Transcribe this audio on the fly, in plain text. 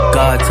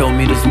God told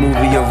me this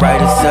movie will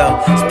write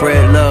itself.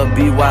 Spread love,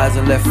 be wise,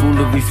 and let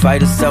foolery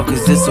fight itself.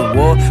 Cause it's a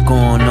war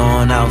going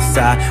on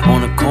outside.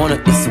 On the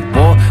corner, it's a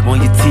war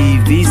on your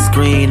TV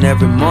screen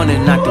every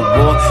morning. Not the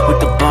war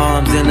with the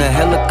bombs and the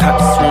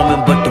helicopters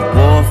swarming, but the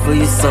war for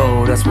your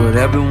soul. That's what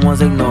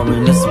everyone's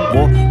ignoring. It's a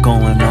war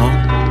going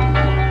on.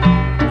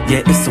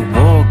 Yeah, it's a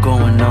war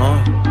going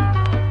on.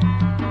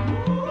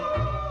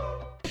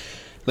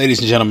 Ladies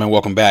and gentlemen,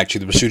 welcome back to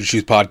the Pursuit of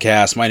Truth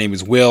podcast. My name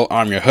is Will.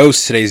 I'm your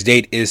host. Today's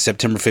date is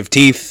September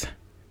 15th,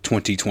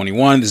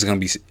 2021. This is going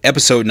to be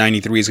episode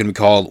 93. It's going to be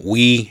called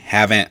We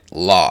Haven't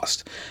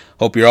Lost.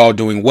 Hope you're all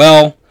doing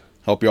well.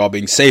 Hope you're all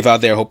being safe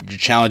out there. Hope you're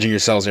challenging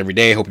yourselves every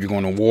day. Hope you're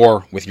going to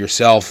war with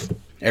yourself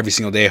every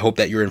single day. Hope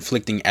that you're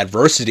inflicting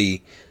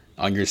adversity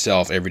on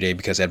yourself every day,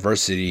 because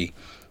adversity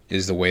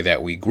is the way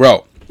that we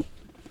grow.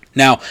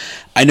 Now,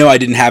 I know I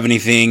didn't have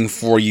anything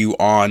for you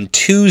on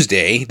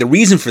Tuesday. The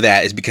reason for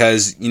that is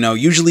because,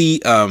 usually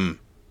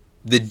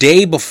the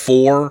day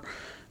before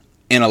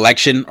an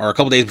election or a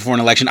couple days before an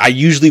election, I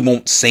usually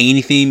won't say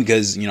anything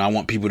because, I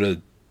want people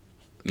to,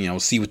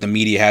 see what the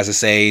media has to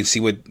say, see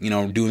what,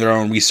 do their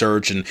own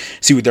research and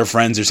see what their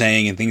friends are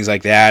saying and things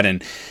like that.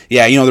 And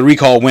yeah, the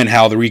recall went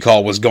how the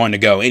recall was going to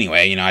go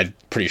anyway. I'm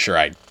pretty sure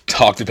I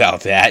talked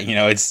about that.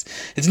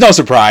 It's no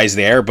surprise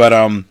there,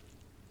 but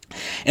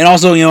and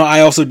also,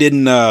 I also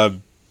didn't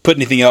put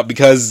anything up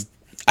because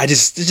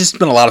there's just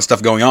been a lot of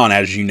stuff going on,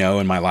 as you know,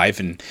 in my life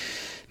and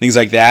things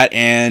like that.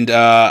 And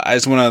I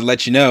just want to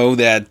let you know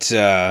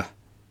that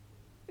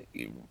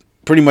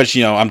pretty much,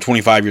 I'm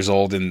 25 years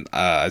old and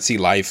I see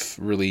life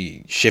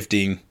really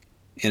shifting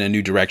in a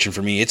new direction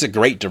for me. It's a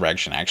great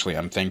direction, actually.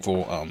 I'm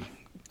thankful.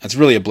 It's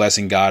really a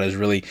blessing. God is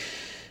really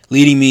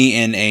leading me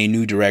in a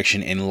new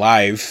direction in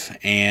life.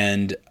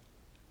 And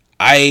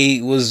I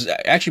was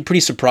actually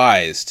pretty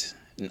surprised.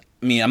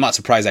 I'm not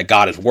surprised that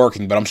God is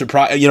working, but I'm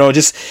surprised,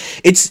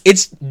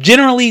 it's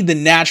generally the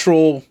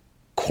natural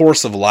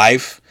course of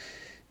life,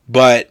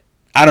 but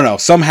I don't know,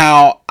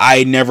 somehow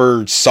I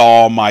never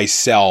saw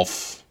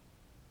myself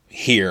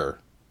here,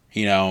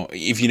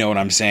 if you know what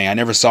I'm saying. I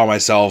never saw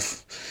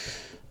myself,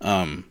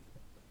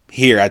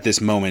 here at this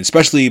moment,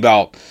 especially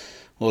about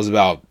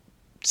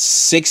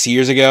 6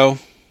 years ago,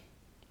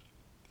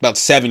 about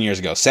 7 years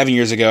ago,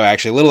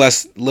 actually, a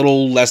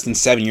little less than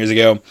 7 years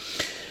ago.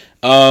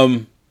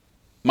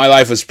 My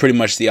life was pretty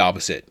much the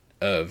opposite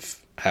of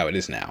how it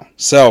is now.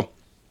 So,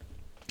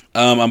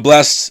 I'm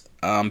blessed.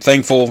 I'm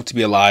thankful to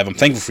be alive. I'm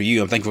thankful for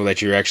you. I'm thankful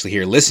that you're actually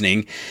here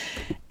listening.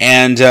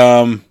 And,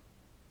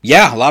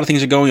 yeah, a lot of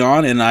things are going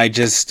on. And I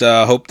just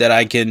hope that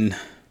I can,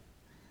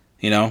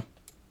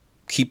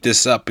 keep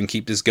this up and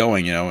keep this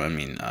going.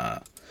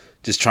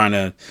 Just trying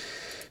to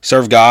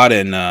serve God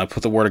and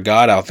put the word of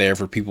God out there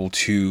for people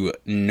to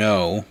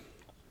know.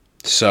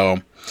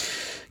 So,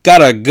 got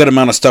a good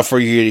amount of stuff for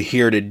you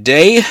here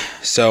today.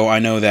 So I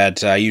know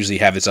that I usually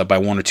have this up by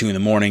 1 or 2 in the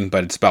morning,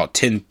 but it's about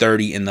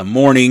 10:30 in the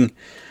morning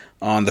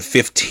on the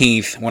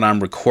 15th when I'm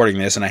recording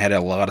this, and I had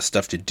a lot of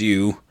stuff to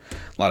do,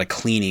 a lot of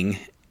cleaning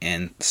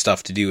and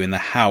stuff to do in the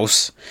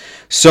house.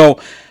 So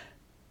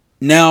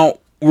now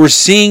we're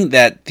seeing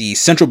that the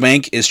central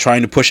bank is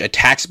trying to push a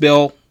tax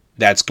bill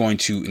that's going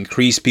to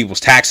increase people's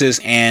taxes,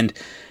 and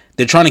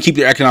they're trying to keep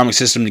their economic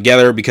system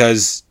together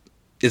because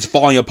it's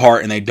falling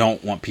apart and they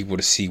don't want people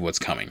to see what's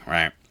coming,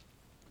 right?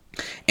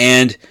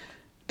 And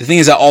the thing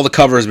is that all the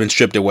cover has been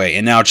stripped away.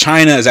 And now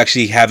China is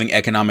actually having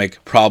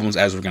economic problems,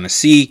 as we're going to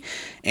see.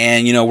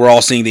 And, we're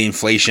all seeing the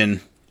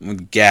inflation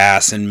with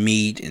gas and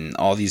meat and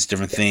all these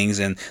different things.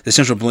 And the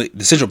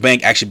central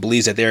bank actually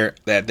believes that they're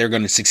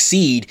going to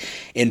succeed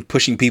in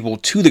pushing people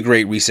to the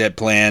Great Reset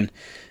plan.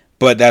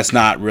 But that's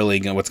not really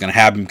what's going to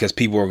happen, because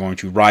people are going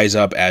to rise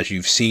up, as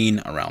you've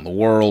seen around the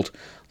world.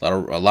 A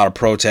lot of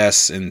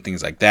protests and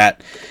things like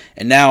that.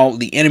 And now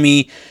the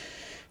enemy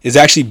is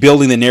actually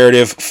building the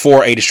narrative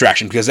for a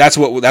distraction, because that's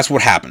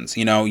what happens.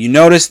 You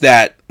notice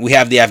that we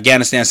have the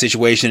Afghanistan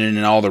situation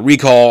and all the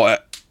recall,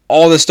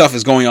 all this stuff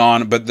is going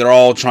on, but they're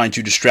all trying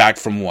to distract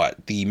from what?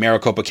 The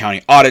Maricopa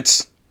County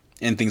audits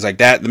and things like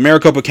that. The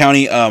Maricopa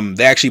County,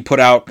 they actually put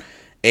out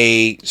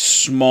a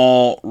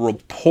small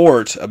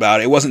report about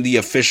it. It wasn't the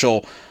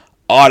official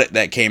audit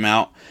that came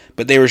out,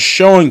 but they were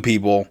showing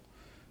people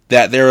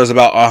that there was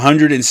about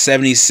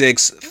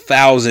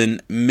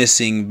 176,000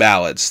 missing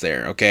ballots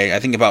there, okay? I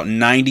think about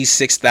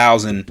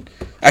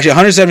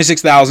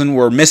 176,000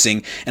 were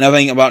missing, and I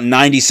think about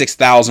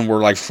 96,000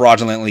 were like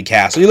fraudulently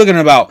cast. So you're looking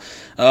at about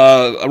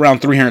around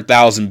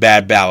 300,000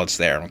 bad ballots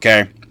there,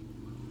 okay?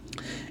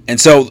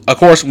 And so, of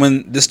course,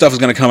 when this stuff is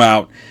going to come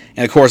out,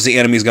 and of course the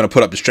enemy is going to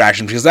put up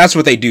distractions, because that's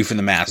what they do for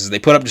the masses. They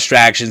put up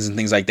distractions and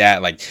things like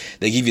that. Like,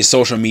 they give you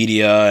social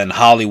media and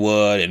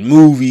Hollywood and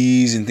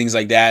movies and things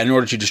like that in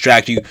order to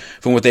distract you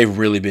from what they've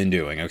really been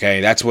doing.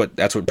 Okay, that's what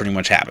pretty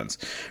much happens,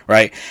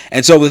 right?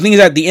 And so the thing is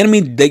that the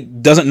enemy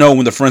doesn't know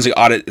when the forensic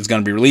audit is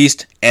going to be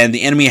released, and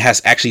the enemy has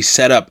actually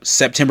set up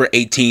September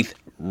 18th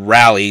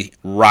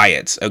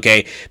riots.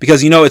 Okay,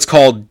 because it's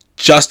called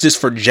Justice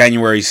for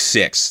January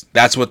 6th.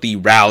 That's what the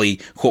rally,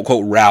 quote,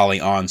 quote, rally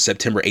on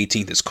September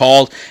 18th is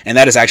called. And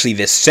that is actually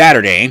this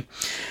Saturday.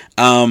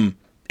 And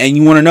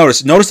you want to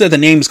notice that the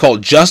name is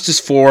called Justice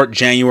for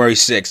January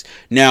 6th.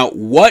 Now,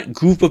 what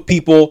group of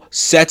people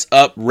sets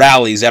up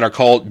rallies that are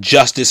called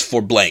Justice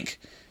for blank?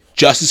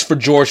 Justice for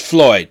George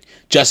Floyd.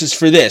 Justice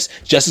for this.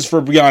 Justice for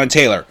Breonna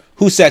Taylor.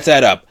 Who sets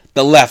that up?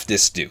 The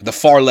leftists do. The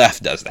far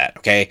left does that,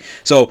 okay?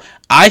 So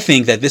I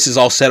think that this is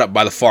all set up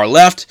by the far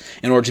left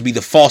in order to be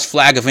the false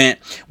flag event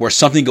where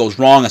something goes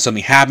wrong and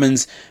something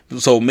happens.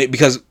 So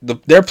because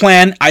their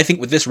plan, I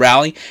think, with this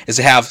rally is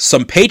to have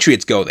some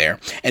patriots go there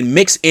and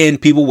mix in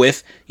people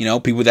with,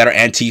 people that are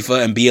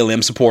Antifa and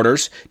BLM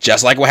supporters,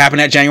 just like what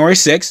happened at January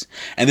 6th.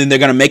 And then they're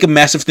going to make a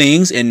mess of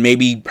things and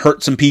maybe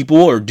hurt some people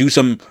or do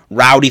some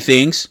rowdy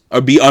things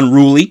or be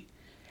unruly.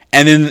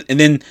 And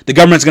then the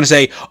government's going to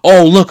say,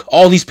 oh, look,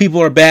 all these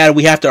people are bad.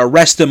 We have to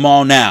arrest them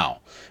all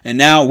now. And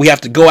now we have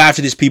to go after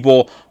these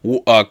people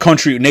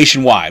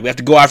nationwide. We have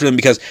to go after them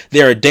because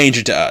they're a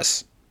danger to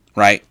us,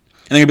 right?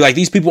 And they're going to be like,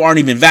 these people aren't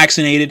even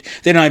vaccinated.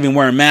 They're not even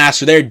wearing masks,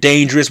 so they're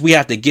dangerous. We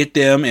have to get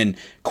them and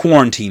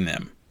quarantine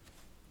them.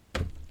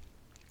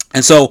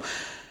 And so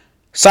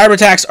cyber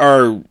attacks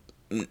are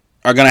going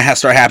to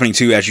start happening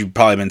too, as you've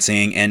probably been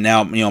seeing. And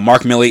now,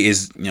 Mark Milley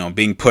is,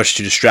 being pushed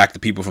to distract the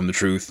people from the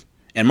truth.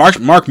 And Mark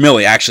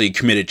Milley actually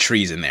committed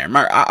treason there.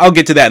 I'll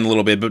get to that in a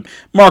little bit, but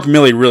Mark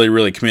Milley really,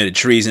 really committed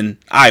treason,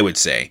 I would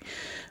say.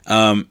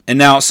 And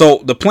now,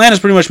 so the plan is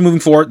pretty much moving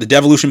forward, the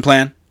devolution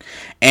plan,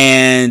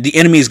 and the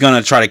enemy is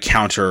going to try to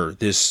counter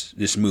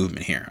this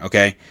movement here,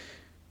 okay?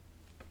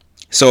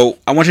 So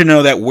I want you to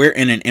know that we're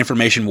in an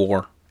information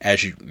war,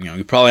 as you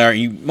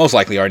most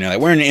likely already know that.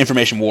 We're in an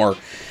information war,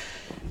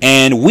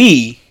 and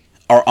we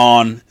are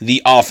on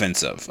the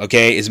offensive,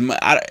 okay?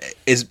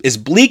 As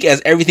bleak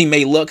as everything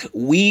may look,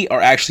 we are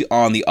actually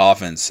on the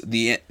offense.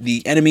 The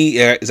enemy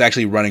is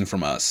actually running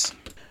from us.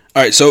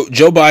 All right, so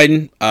Joe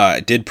Biden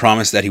did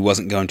promise that he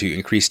wasn't going to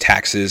increase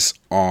taxes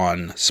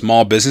on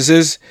small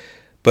businesses,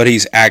 but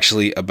he's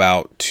actually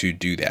about to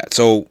do that.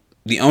 So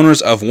the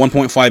owners of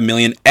 1.5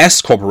 million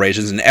S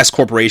corporations, and S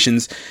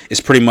corporations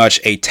is pretty much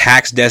a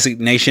tax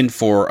designation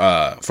for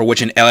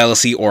which an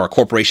LLC or a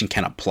corporation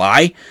can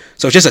apply.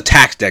 So it's just a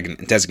tax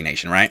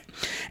designation, right?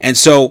 And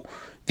so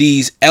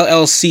these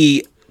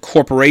LLC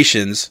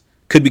corporations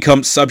could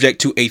become subject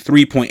to a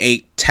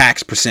 3.8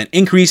 tax percent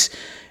increase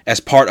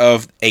as part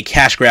of a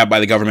cash grab by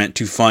the government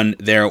to fund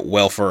their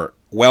welfare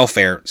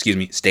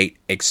state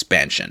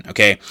expansion.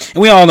 Okay,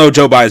 and we all know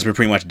Joe Biden's been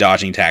pretty much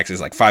dodging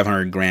taxes, like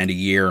 $500,000 a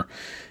year.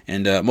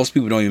 And most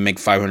people don't even make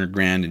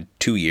 $500,000 in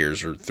 2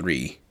 years or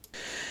 3.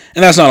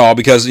 And that's not all,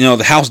 because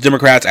the House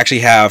Democrats actually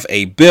have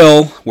a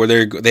bill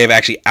where they have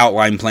actually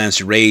outlined plans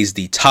to raise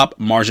the top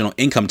marginal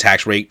income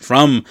tax rate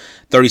from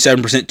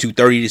 37% to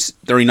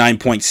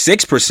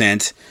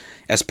 39.6%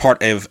 as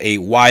part of a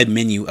wide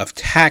menu of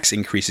tax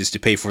increases to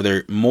pay for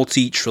their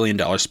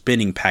multi-trillion-dollar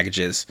spending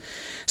packages.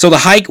 So the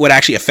hike would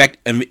actually affect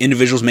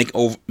individuals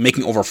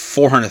making over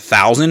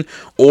 $400,000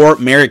 or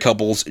married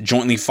couples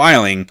jointly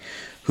filing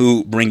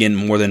who bring in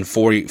more than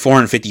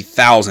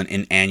 $450,000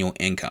 in annual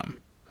income.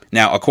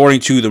 Now, according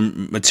to the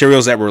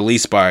materials that were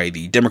released by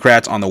the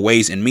Democrats on the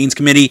Ways and Means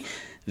Committee,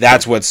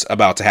 that's what's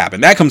about to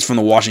happen. That comes from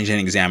the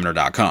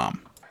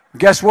WashingtonExaminer.com.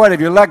 Guess what? If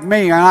you elect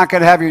me, you're not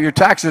going to have your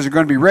taxes are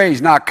going to be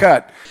raised, not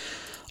cut.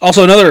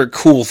 Also, another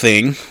cool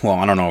thing. Well,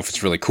 I don't know if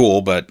it's really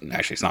cool, but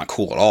actually, it's not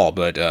cool at all.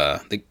 But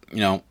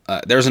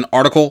there's an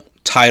article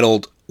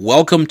titled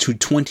 "Welcome to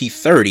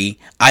 2030.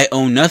 I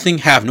own nothing,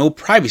 have no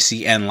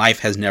privacy, and life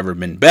has never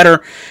been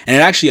better." And it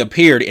actually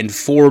appeared in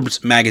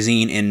Forbes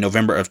magazine in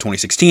November of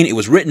 2016. It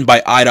was written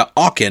by Ida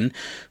Auken,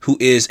 who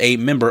is a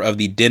member of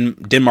the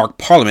Denmark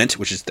Parliament,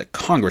 which is the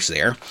Congress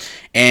there.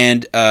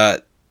 And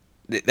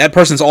that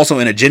person's also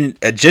an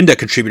agenda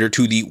contributor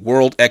to the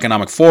World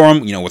Economic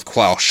Forum, with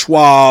Klaus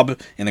Schwab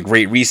and the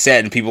Great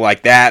Reset and people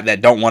like that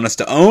don't want us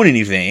to own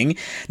anything.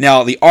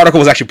 Now, the article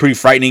was actually pretty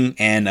frightening,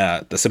 and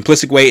the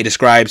simplistic way it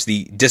describes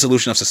the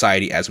dissolution of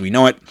society as we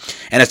know it.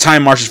 And as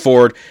time marches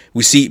forward,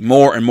 we see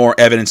more and more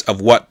evidence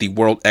of what the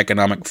World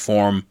Economic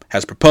Forum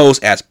has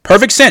proposed as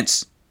perfect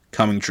sense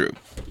coming true.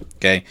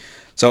 Okay,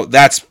 so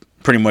that's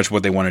pretty much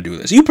what they want to do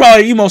with this.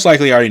 You most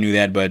likely already knew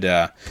that, but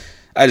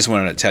I just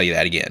wanted to tell you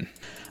that again.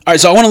 All right,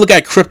 so I want to look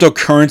at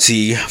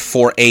cryptocurrency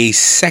for a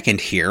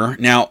second here.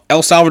 Now,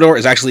 El Salvador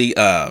is actually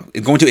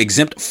going to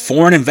exempt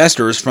foreign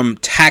investors from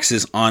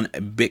taxes on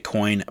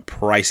Bitcoin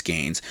price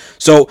gains.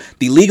 So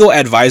the legal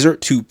advisor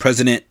to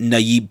President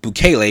Nayib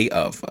Bukele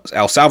of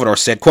El Salvador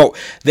said, quote,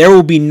 "There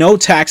will be no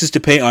taxes to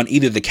pay on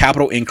either the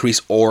capital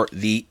increase or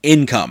the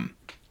income,"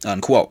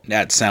 unquote.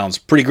 That sounds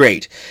pretty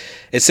great.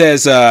 It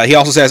says, he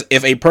also says,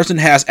 if a person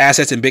has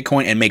assets in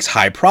Bitcoin and makes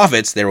high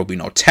profits, there will be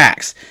no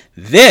tax.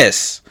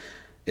 This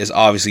is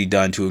obviously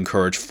done to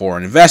encourage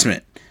foreign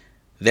investment.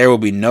 There will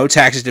be no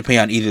taxes to pay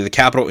on either the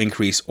capital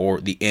increase or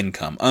the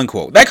income,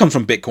 unquote. That comes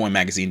from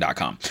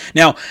BitcoinMagazine.com.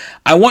 Now,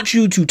 I want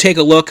you to take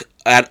a look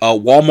at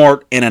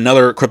Walmart and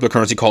another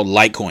cryptocurrency called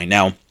Litecoin.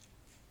 Now,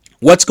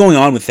 what's going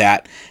on with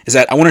that is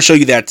that I want to show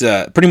you that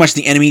pretty much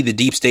the enemy, the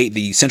deep state,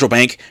 the central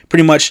bank,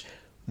 pretty much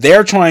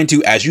they're trying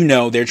to, as you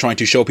know, they're trying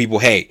to show people,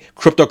 hey,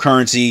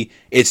 cryptocurrency,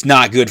 it's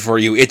not good for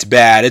you. It's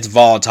bad. It's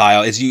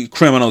volatile.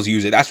 Criminals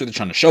use it. That's what they're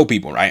trying to show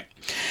people, right?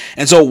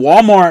 And so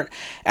Walmart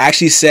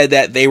actually said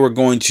that they were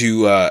going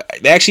to,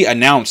 they actually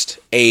announced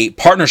a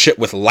partnership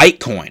with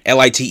Litecoin,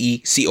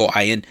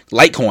 Litecoin,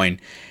 Litecoin.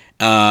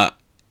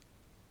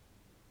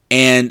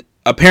 And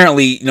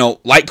apparently,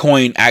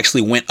 Litecoin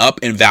actually went up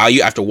in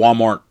value after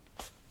Walmart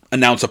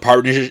announced a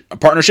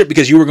partnership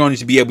because you were going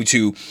to be able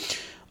to,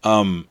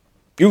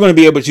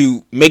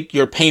 make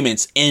your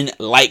payments in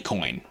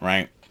Litecoin,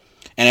 right?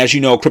 And as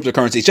you know,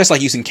 cryptocurrency, it's just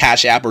like using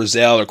Cash App or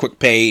Zelle or Quick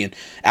Pay and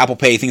Apple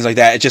Pay, things like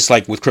that. It's just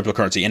like with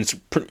cryptocurrency, and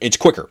it's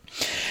quicker.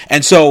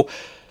 And so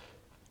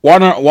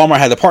Walmart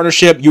had the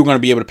partnership. You were going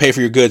to be able to pay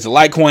for your goods. The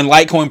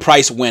Litecoin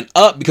price went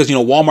up because,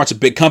 Walmart's a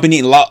big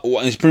company.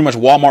 It's pretty much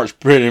Walmart's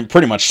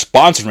pretty much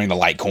sponsoring the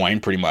Litecoin,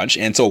 pretty much.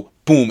 And so,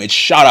 boom, it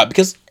shot up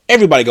because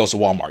everybody goes to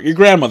Walmart. Your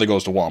grandmother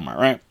goes to Walmart,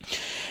 right?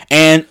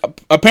 And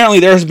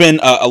apparently there's been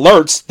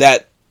alerts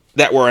that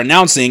were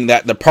announcing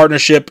that the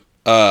partnership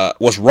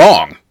was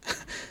wrong.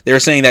 They're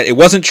saying that it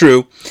wasn't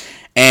true,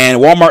 and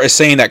Walmart is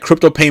saying that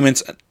crypto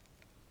payments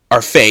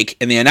are fake,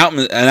 and the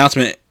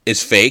announcement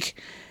is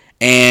fake.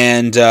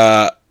 And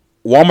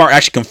Walmart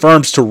actually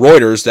confirms to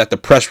Reuters that the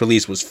press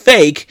release was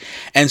fake,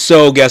 and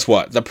so guess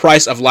what? The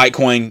price of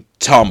Litecoin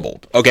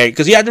tumbled. Okay,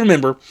 because you have to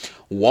remember,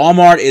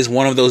 Walmart is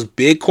one of those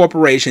big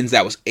corporations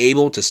that was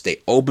able to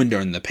stay open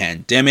during the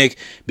pandemic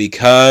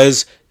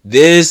because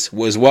this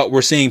was what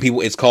we're seeing,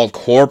 people. It's called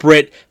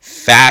corporate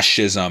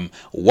fascism.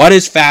 What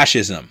is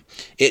fascism?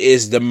 It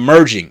is the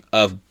merging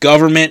of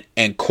government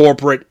and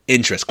corporate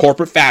interests.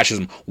 Corporate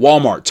fascism.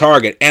 Walmart,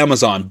 Target,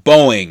 Amazon,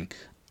 Boeing,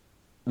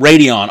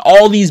 Radeon,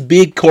 all these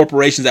big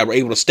corporations that were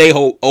able to stay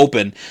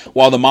open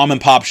while the mom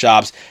and pop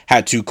shops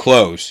had to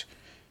close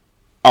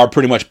are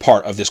pretty much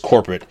part of this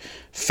corporate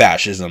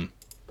fascism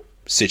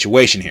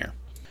situation here.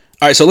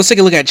 All right, so let's take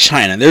a look at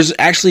China. There's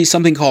actually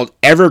something called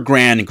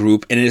Evergrande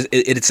Group, and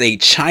it's a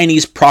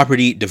Chinese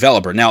property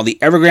developer. Now, the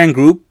Evergrande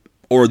Group,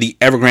 or the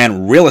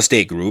Evergrande Real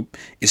Estate Group,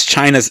 is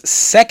China's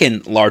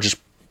second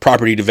largest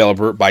property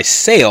developer by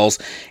sales,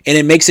 and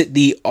it makes it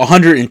the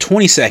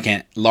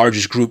 122nd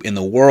largest group in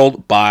the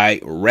world by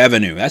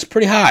revenue. That's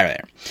pretty high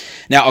there.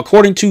 Now,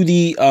 according to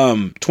the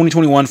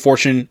 2021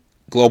 Fortune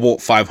Global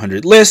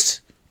 500 list,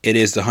 it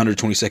is the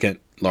 122nd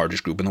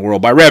largest group in the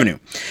world by revenue.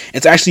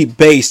 It's actually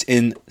based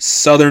in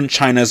southern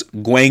China's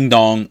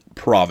Guangdong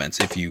province,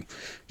 if you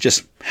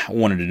just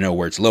wanted to know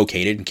where it's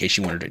located, in case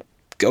you wanted to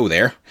go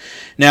there.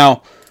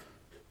 Now,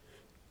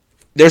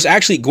 there's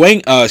actually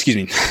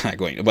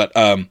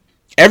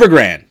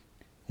Evergrande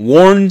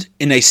warned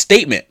in a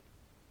statement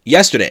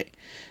yesterday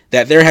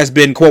that there has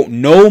been, quote,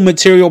 no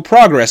material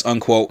progress,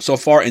 unquote, so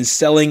far in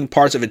selling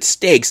parts of its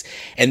stakes,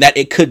 and that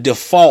it could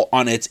default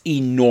on its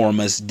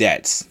enormous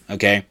debts.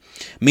 Okay.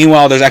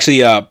 Meanwhile, there's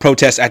actually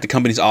protests at the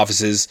company's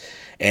offices,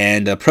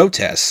 and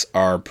protests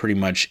are pretty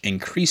much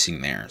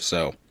increasing there.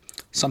 So,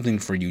 something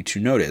for you to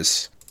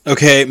notice.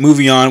 Okay,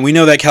 moving on. We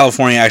know that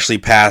California actually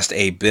passed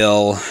a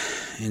bill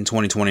in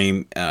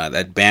 2020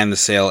 that banned the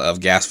sale of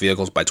gas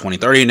vehicles by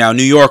 2030. Now,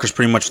 New York is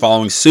pretty much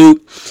following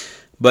suit,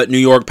 but New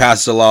York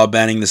passed a law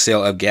banning the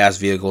sale of gas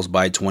vehicles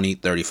by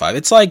 2035.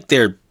 It's like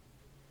they're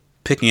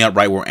picking up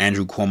right where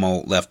Andrew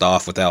Cuomo left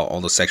off without all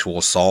the sexual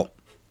assault,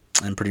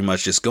 and pretty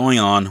much just going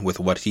on with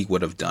what he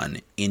would have done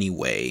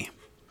anyway.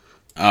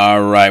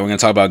 All right, we're going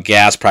to talk about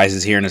gas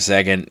prices here in a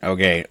second.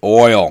 Okay,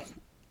 oil.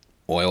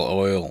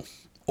 I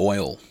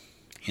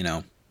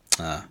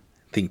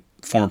think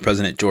former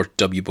President George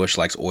W. Bush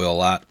likes oil a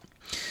lot.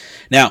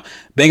 Now,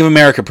 Bank of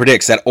America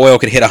predicts that oil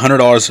could hit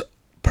 $100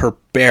 per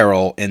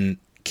barrel in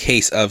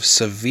case of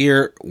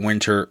severe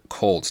winter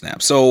cold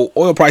snap. So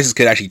oil prices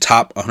could actually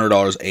top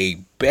 $100 a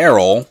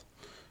barrel.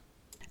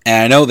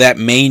 And I know that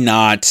may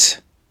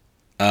not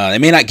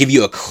give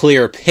you a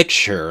clear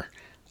picture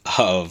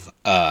of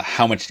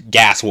how much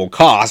gas will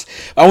cost.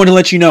 I want to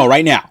let you know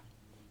right now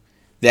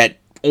that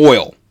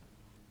oil,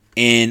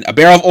 in a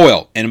barrel of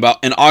oil in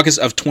August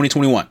of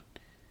 2021,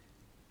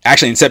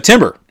 actually in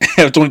September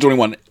of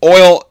 2021,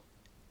 a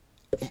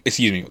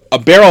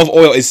barrel of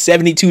oil is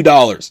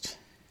 $72.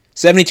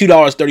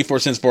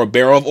 $72.34 for a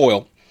barrel of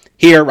oil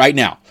here right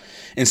now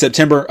in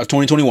September of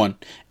 2021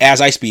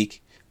 as I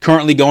speak,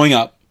 currently going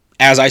up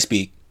as I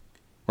speak,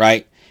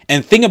 right?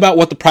 And think about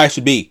what the price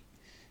would be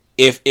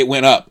if it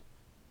went up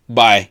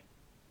by,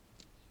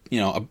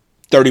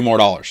 $30 more.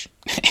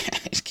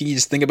 Can you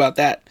just think about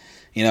that?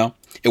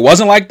 It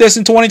wasn't like this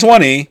in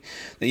 2020.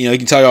 You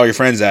can tell all your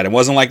friends that. It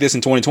wasn't like this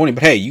in 2020,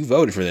 but hey, you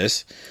voted for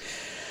this.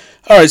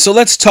 All right, so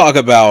let's talk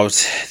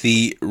about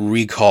the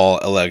recall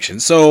election.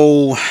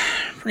 So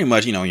pretty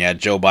much, you had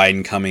Joe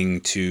Biden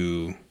coming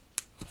to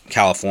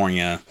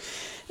California,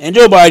 and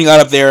Joe Biden got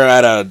up there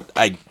at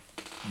I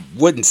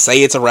wouldn't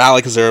say it's a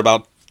rally because there are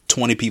about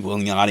 20 people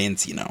in the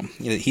audience.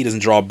 He doesn't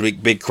draw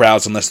big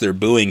crowds unless they're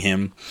booing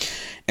him.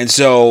 And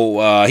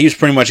so he was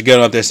pretty much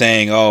going up there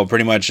saying, oh,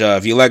 pretty much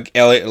if you elect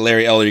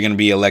Larry Elder, you're going to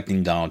be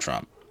electing Donald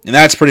Trump. And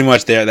that's pretty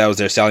much that was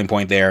their selling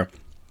point there.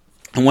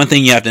 And one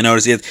thing you have to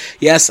notice is,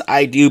 yes,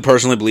 I do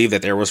personally believe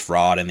that there was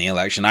fraud in the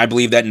election. I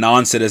believe that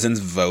non-citizens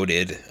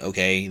voted,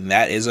 okay?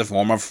 That is a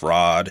form of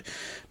fraud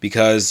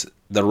because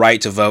the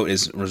right to vote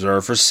is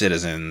reserved for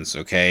citizens,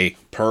 okay?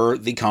 Per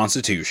the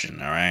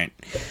Constitution, all right?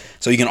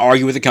 So you can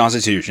argue with the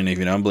Constitution if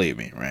you don't believe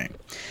me, right?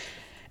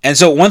 And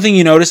so one thing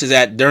you notice is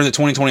that during the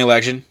 2020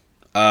 election,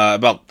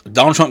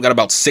 Donald Trump got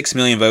about 6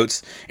 million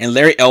votes, and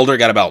Larry Elder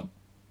got about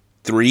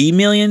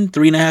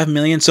 3.5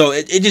 million. So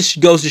it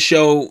just goes to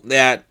show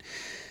that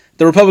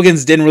the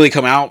Republicans didn't really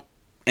come out,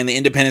 and the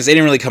independents, they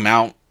didn't really come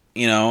out,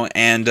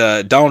 and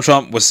Donald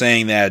Trump was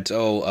saying that,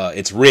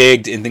 it's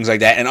rigged and things like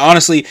that. And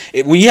honestly,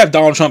 when you have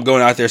Donald Trump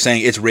going out there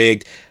saying it's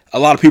rigged, a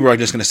lot of people are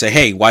just going to say,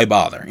 hey, why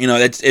bother?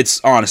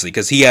 It's honestly,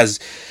 because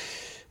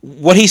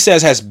what he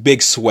says has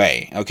big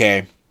sway,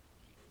 okay?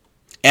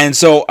 And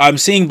so I'm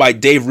seeing by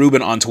Dave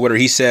Rubin on Twitter,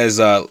 he says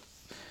that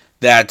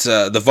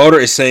the voter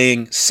is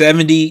saying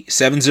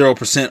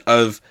 70%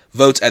 of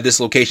votes at this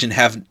location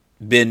have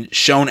been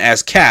shown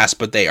as cast,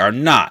 but they are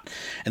not.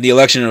 And the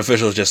election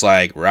official is just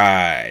like,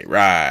 right.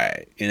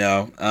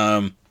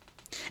 And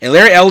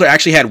Larry Elder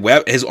actually had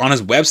on his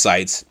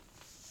websites,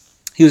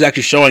 he was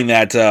actually showing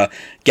that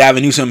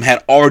Gavin Newsom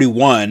had already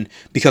won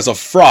because of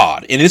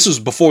fraud. And this was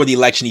before the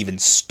election even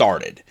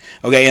started.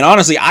 Okay, and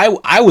honestly,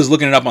 I was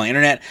looking it up on the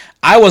internet.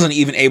 I wasn't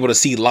even able to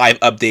see live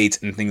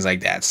updates and things like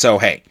that. So,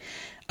 hey,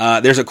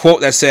 there's a quote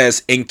that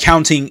says, in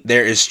counting,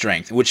 there is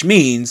strength, which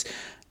means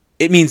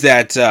it means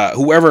that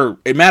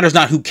it matters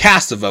not who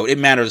casts the vote, it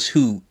matters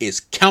who is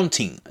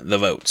counting the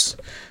votes.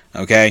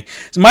 Okay?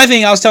 So my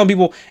thing, I was telling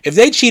people, if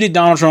they cheated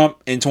Donald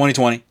Trump in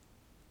 2020,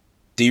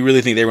 do you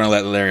really think they were going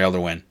to let Larry Elder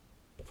win?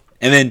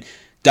 And then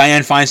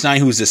Dianne Feinstein,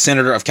 who's the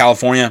senator of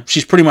California,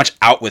 she's pretty much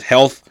out with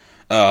health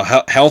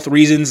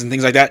reasons and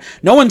things like that.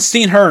 No one's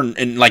seen her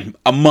in like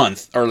a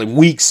month or like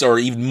weeks or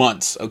even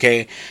months,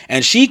 okay?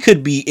 And she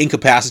could be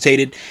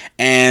incapacitated,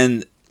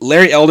 and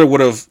Larry Elder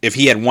would have, if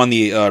he had won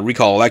the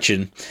recall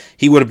election,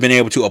 he would have been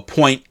able to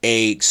appoint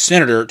a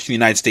senator to the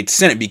United States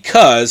Senate,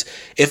 because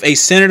if a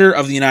senator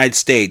of the United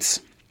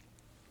States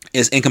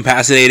is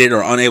incapacitated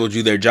or unable to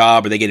do their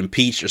job, or they get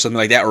impeached or something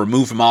like that, or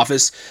removed from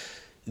office,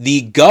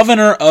 the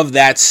governor of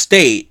that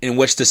state in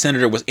which the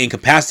senator was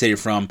incapacitated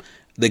from,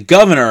 the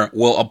governor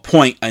will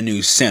appoint a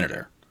new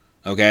senator,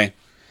 okay?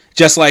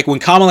 Just like when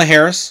Kamala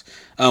Harris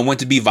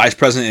went to be vice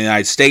president of the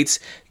United States,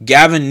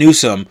 Gavin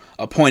Newsom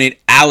appointed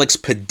Alex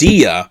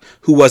Padilla,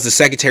 who was the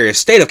Secretary of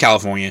State of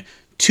California,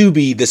 to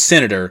be the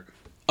senator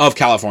of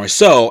California.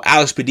 So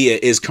Alex Padilla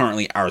is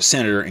currently our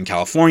senator in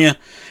California,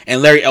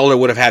 and Larry Elder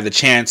would have had the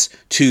chance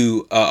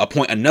to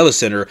appoint another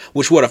senator,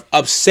 which would have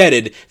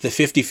upsetted the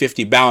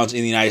 50-50 balance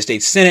in the United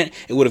States Senate.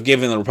 It would have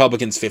given the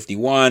Republicans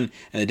 51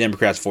 and the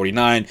Democrats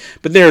 49.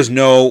 But there's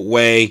no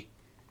way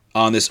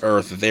on this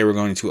earth that they were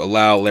going to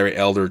allow Larry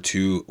Elder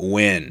to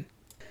win.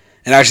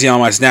 And actually, on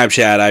my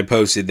Snapchat, I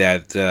posted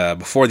that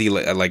before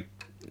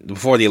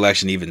the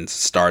election even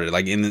started,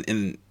 like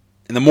in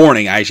the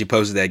morning, I actually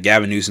posted that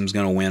Gavin Newsom's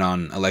going to win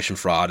on election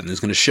fraud, and it's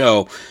going to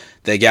show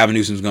that Gavin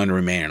Newsom's going to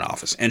remain in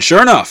office. And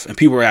sure enough, and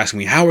people were asking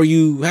me, how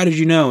did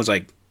you know? It's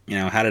like,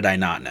 how did I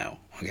not know?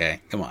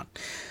 Okay, come on.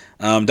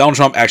 Donald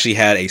Trump actually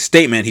had a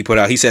statement he put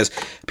out. He says,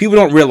 people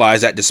don't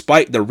realize that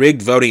despite the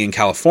rigged voting in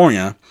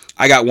California,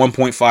 I got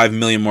 1.5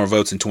 million more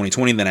votes in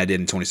 2020 than I did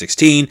in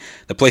 2016.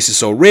 The place is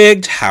so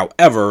rigged,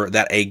 however,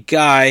 that a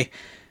guy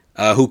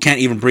who can't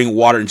even bring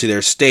water into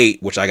their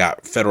state, which I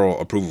got federal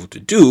approval to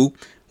do,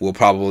 will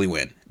probably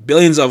win.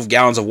 Billions of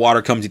gallons of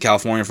water coming to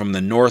California from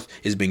the north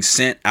is being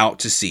sent out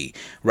to sea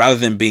rather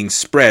than being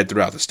spread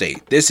throughout the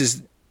state. This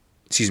is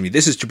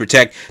to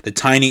protect the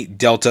tiny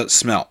Delta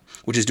smelt,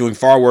 which is doing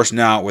far worse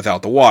now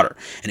without the water.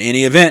 In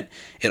any event,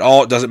 it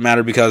all doesn't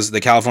matter because the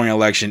California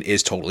election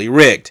is totally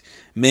rigged.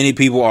 Many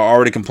people are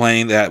already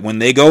complaining that when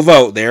they go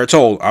vote, they are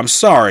told, I'm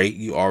sorry,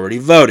 you already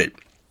voted.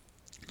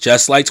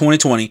 Just like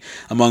 2020,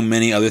 among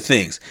many other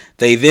things.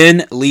 They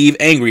then leave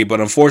angry, but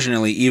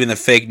unfortunately, even the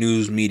fake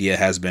news media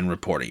has been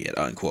reporting it,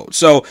 unquote.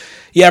 So,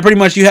 yeah, pretty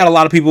much you had a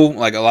lot of people,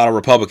 like a lot of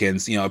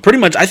Republicans, pretty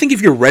much, I think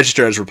if you're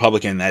registered as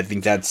Republican, I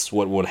think that's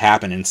what would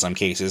happen in some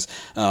cases.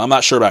 I'm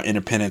not sure about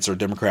independents or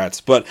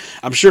Democrats, but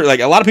I'm sure,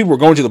 like, a lot of people were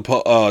going to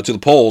the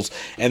polls,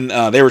 and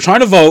they were trying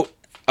to vote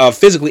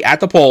physically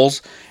at the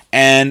polls,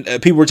 and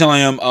people were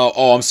telling them,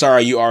 oh, I'm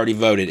sorry, you already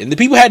voted. And the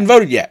people hadn't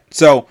voted yet.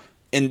 So,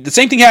 and the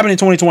same thing happened in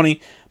 2020,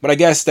 but I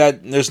guess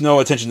that there's no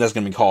attention that's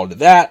going to be called to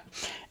that.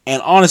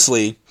 And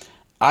honestly,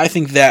 I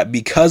think that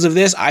because of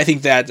this, I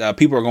think that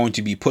people are going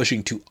to be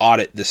pushing to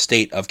audit the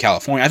state of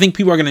California. I think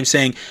people are going to be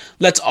saying,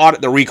 let's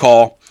audit the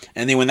recall.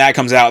 And then when that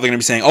comes out, they're going to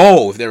be saying,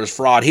 oh, if there was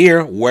fraud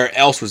here, where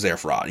else was there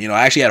fraud?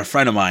 I actually had a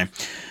friend of mine.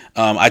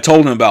 I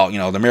told him about,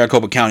 the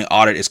Maricopa County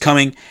audit is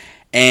coming.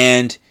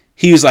 And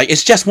he was like,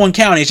 it's just one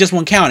county.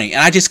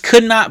 And I just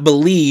could not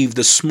believe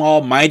the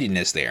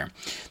small-mindedness there.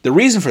 The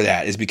reason for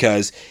that is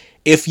because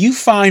if you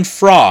find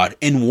fraud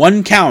in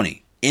one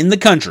county in the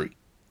country,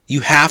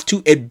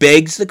 It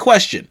begs the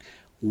question,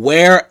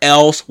 where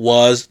else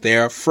was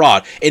there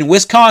fraud? In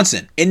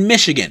Wisconsin, in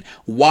Michigan,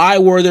 why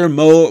were there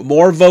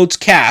more votes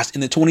cast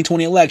in the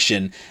 2020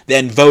 election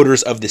than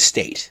voters of the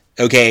state?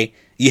 Okay,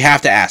 you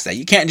have to ask that.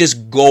 You can't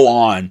just go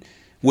on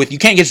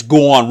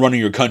running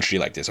your country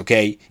like this.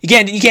 Okay, you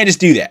can't just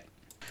do that.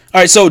 All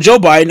right, so Joe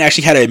Biden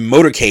actually had a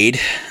motorcade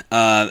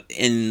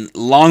in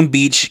Long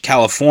Beach,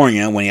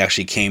 California, when he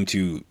actually came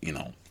to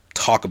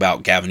talk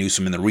about Gavin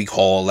Newsom and the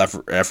recall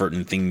effort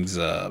and things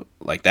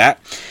like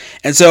that.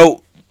 And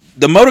so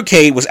the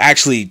motorcade was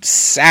actually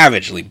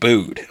savagely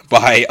booed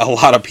by a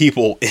lot of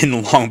people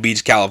in Long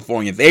Beach,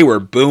 California. They were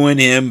booing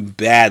him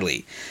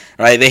badly,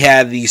 right? They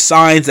had these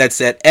signs that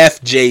said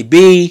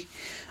FJB,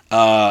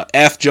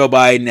 F Joe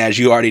Biden, as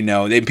you already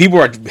know. People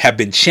have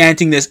been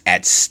chanting this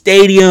at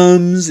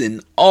stadiums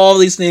and all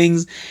these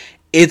things.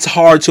 It's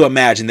hard to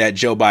imagine that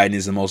Joe Biden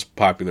is the most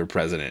popular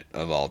president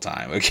of all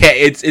time.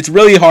 Okay, it's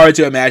really hard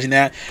to imagine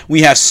that.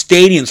 We have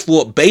stadiums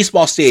full of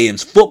baseball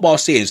stadiums, football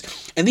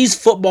stadiums, and these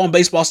football and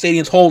baseball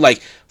stadiums hold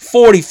like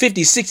 40,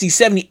 50, 60,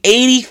 70,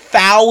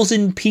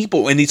 80,000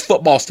 people in these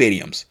football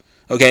stadiums.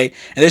 Okay,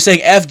 and they're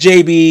saying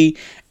FJB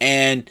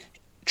and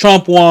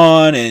Trump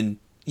won and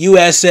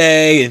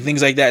USA and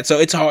things like that. So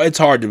it's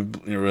hard to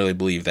really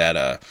believe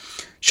that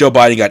Joe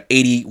Biden got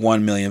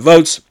 81 million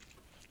votes.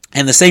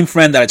 And the same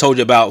friend that I told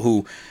you about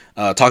who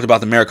talked about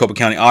the Maricopa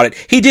County audit,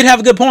 he did have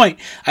a good point.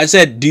 I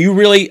said to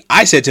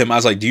him, I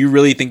was like, do you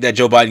really think that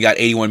Joe Biden got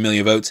 81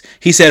 million votes?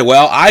 He said,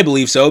 well, I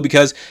believe so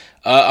because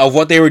of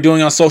what they were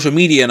doing on social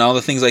media and all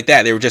the things like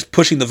that. They were just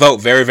pushing the vote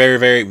very, very,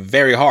 very,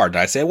 very hard. And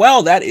I said,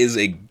 well, that's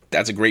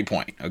a great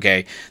point.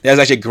 Okay, that's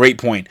actually a great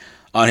point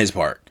on his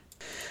part.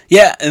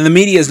 Yeah, and the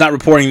media is not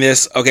reporting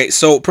this. Okay,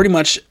 so pretty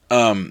much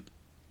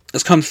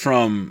this comes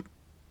from...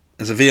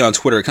 There's a video on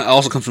Twitter. It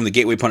also comes from the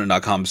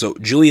GatewayPundit.com. So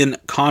Julian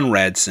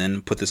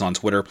Conradson put this on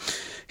Twitter.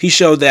 He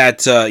showed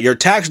that your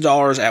tax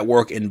dollars at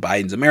work in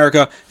Biden's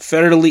America.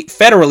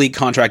 Federally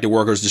contracted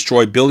workers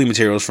destroy building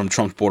materials from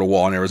Trump's border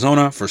wall in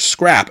Arizona for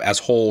scrap as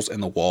holes in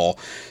the wall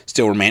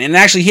still remain. And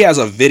actually, he has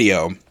a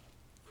video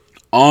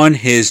on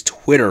his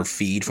Twitter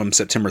feed from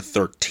September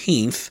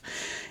 13th.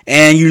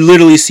 And you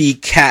literally see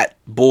cat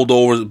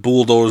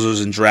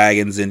bulldozers and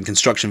dragons and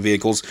construction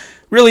vehicles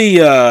really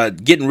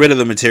getting rid of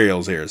the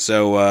materials here.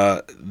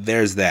 So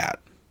there's that.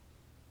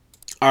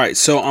 All right,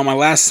 so on my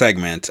last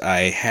segment,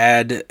 I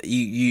had,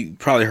 you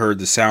probably heard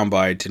the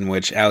soundbite in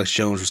which Alex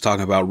Jones was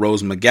talking about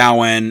Rose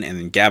McGowan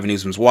and Gavin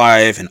Newsom's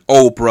wife and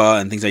Oprah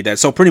and things like that.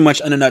 So pretty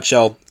much in a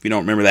nutshell, if you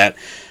don't remember that,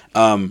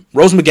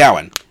 Rose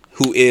McGowan,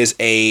 who is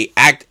a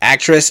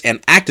actress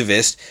and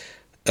activist,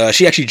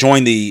 she actually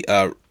joined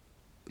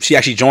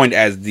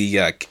as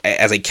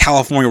a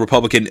California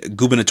Republican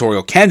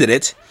gubernatorial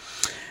candidate.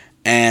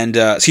 And,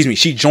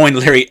 she joined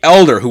Larry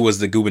Elder, who was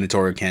the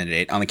gubernatorial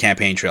candidate, on the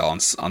campaign trail on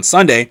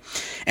Sunday.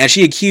 And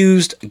she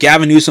accused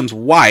Gavin Newsom's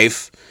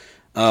wife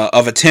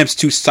of attempts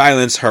to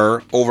silence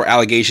her over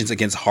allegations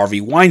against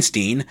Harvey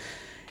Weinstein.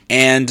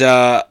 And,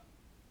 Oprah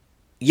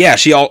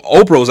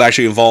was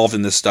actually involved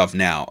in this stuff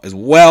now as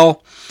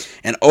well.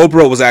 And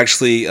Oprah was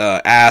actually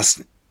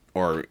asked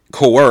or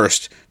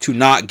coerced to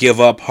not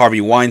give up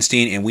Harvey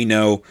Weinstein. And we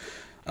know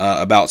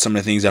about some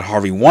of the things that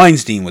Harvey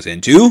Weinstein was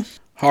into.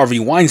 Harvey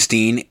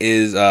Weinstein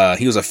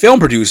he was a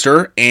film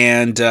producer,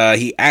 and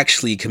he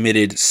actually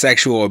committed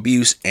sexual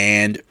abuse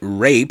and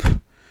rape.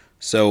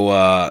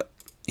 So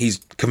he's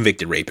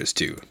convicted rapist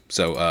too.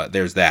 So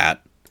there's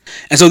that.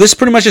 And so this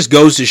pretty much just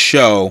goes to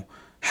show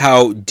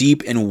how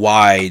deep and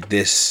wide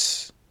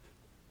this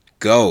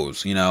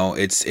goes. You know,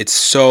 it's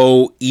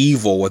so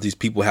evil what these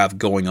people have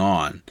going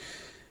on.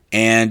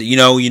 And,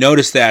 you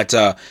notice that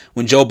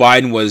when Joe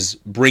Biden was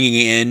bringing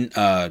in,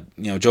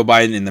 Joe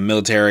Biden in the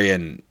military,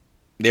 and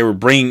they were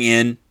bringing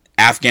in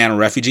Afghan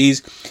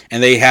refugees,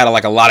 and they had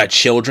a lot of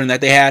children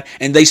that they had,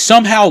 and they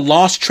somehow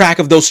lost track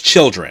of those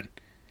children.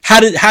 How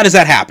does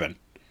that happen?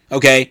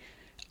 Okay,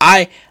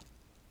 I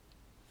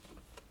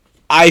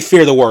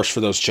fear the worst for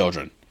those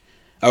children.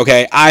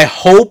 Okay, I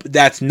hope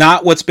that's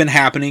not what's been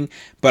happening,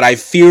 but I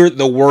fear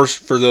the worst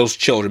for those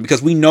children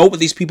because we know what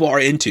these people are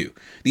into.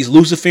 These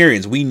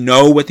Luciferians, we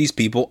know what these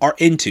people are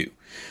into.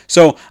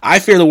 So I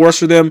fear the worst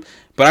for them,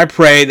 but I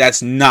pray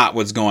that's not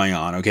what's going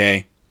on,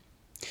 okay?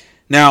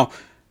 Now,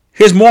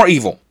 here's more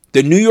evil.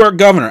 The New York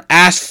governor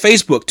asked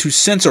Facebook to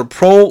censor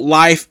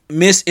pro-life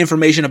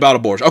misinformation about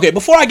abortion. Okay,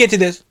 before I get to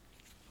this,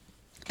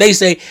 they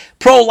say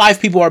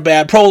pro-life people are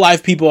bad,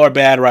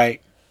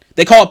 right?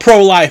 They call it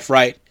pro-life,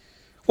 right?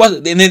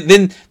 And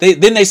then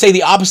they say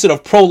the opposite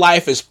of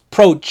pro-life is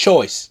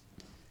pro-choice.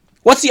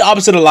 What's the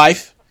opposite of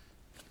life?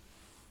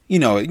 You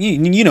know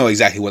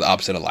exactly what the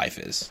opposite of life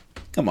is.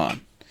 Come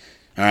on,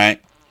 all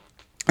right.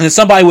 And then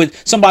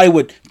somebody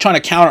would try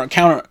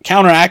to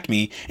counteract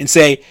me and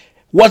say,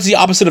 what's the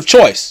opposite of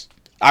choice?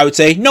 I would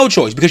say no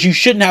choice, because you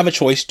shouldn't have a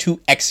choice to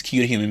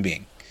execute a human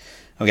being.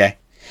 Okay.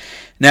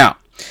 Now,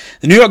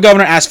 the New York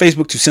governor asked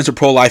Facebook to censor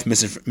pro-life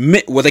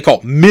what they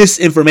call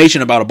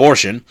misinformation about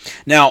abortion.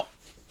 Now,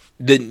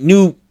 the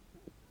new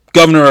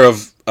governor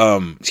of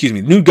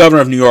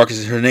New York,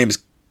 her name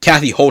is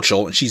Kathy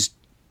Hochul, and she's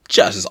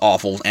just as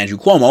awful as Andrew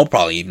Cuomo,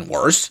 probably even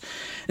worse.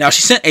 Now,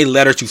 she sent a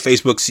letter to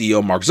Facebook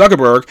CEO Mark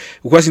Zuckerberg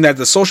requesting that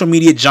the social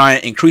media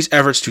giant increase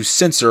efforts to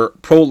censor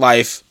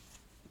pro-life,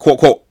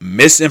 quote,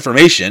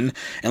 misinformation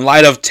in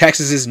light of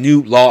Texas's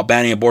new law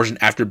banning abortion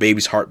after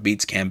babies'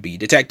 heartbeats can be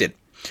detected.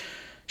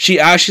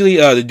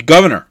 The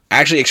governor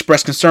actually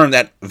expressed concern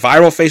that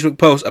viral Facebook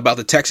posts about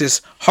the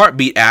Texas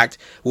Heartbeat Act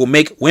will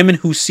make women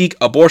who seek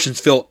abortions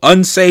feel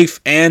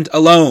unsafe and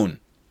alone.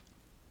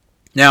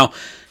 Now,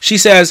 she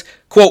says,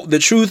 quote, the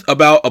truth is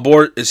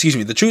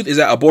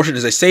that abortion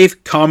is a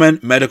safe, common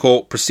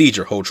medical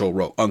procedure, Hochul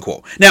wrote,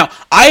 unquote. Now,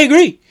 I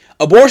agree.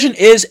 Abortion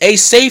is a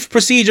safe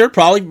procedure,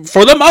 probably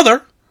for the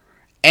mother,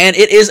 and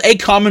it is a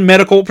common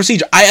medical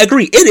procedure. I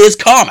agree. It is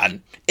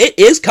common. It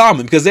is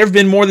common because there have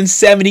been more than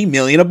 70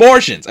 million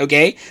abortions,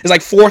 okay? It's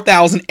like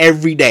 4,000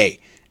 every day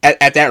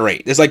at that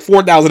rate. It's like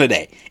 4,000 a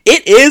day.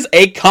 It is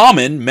a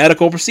common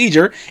medical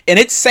procedure, and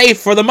it's safe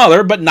for the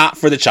mother, but not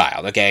for the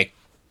child, okay?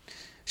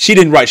 She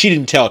didn't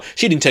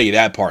tell you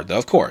that part, though.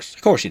 Of course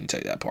she didn't tell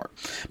you that part.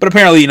 But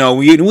apparently,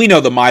 we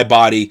know the my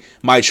body,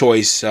 my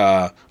choice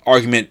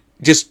argument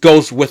just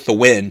goes with the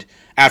wind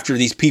after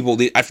these people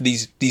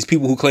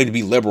who claim to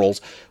be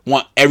liberals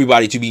want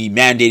everybody to be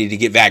mandated to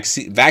get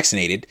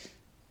vaccinated.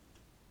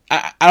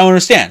 I don't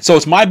understand. So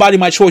it's my body,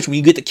 my choice when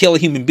you get to kill a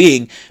human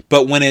being,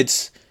 but when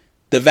it's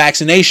the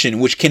vaccination,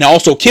 which can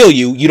also kill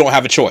you, you don't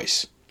have a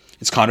choice.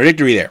 It's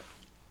contradictory there.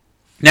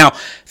 Now,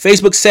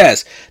 Facebook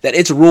says that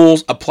its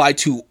rules apply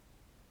to,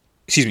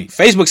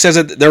 Facebook says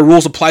that their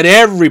rules apply to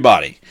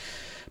everybody.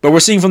 But we're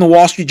seeing from the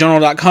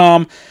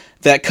WallStreetJournal.com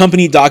that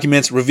company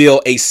documents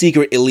reveal a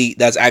secret elite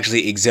that's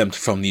actually exempt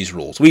from these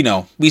rules. We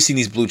know. We've seen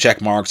these blue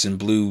check marks and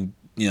blue,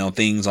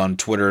 things on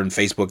Twitter and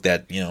Facebook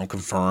that,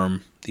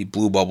 confirm, the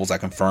blue bubbles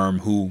that confirm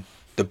who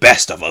the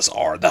best of us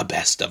are. The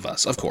best of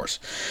us, of course.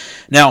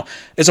 Now,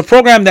 it's a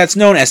program that's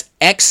known as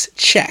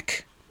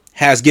XCheck.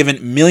 Has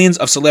given millions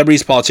of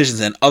celebrities, politicians,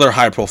 and other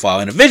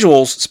high-profile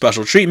individuals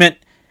special treatment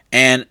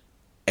and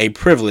a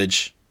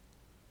privilege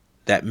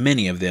that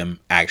many of them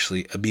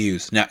actually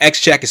abuse. Now,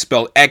 XCheck is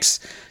spelled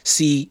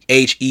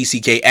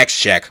XCHECK,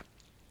 XCheck,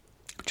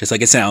 just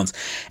like it sounds.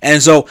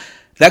 And so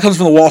that comes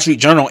from the Wall Street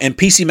Journal, and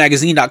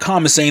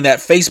PCMagazine.com is saying that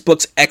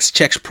Facebook's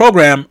XCheck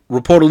program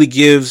reportedly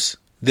gives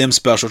them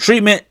special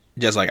treatment,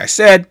 just like I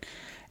said.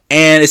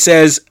 And it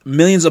says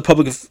millions of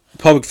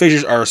public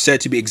figures are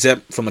said to be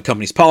exempt from the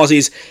company's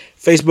policies.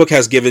 Facebook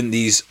has given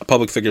these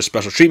public figures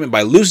special treatment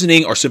by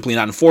loosening or simply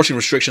not enforcing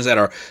restrictions that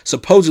are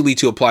supposedly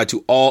to apply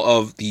to all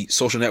of the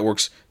social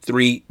network's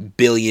 3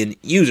 billion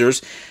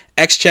users.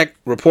 XCheck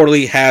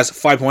reportedly has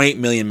 5.8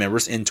 million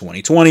members in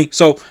 2020.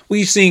 So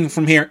we've seen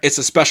from here, it's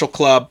a special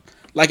club,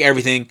 like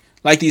everything,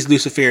 like these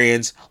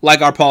Luciferians,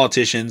 like our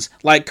politicians,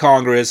 like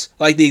Congress,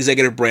 like the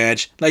executive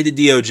branch, like the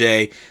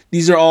DOJ.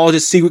 These are all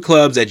just secret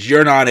clubs that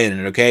you're not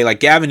in, okay? Like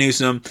Gavin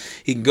Newsom,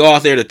 he can go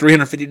out there to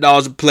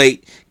 $350 a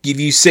plate, give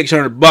you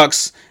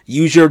 $600,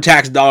 use your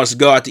tax dollars to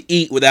go out to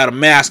eat without a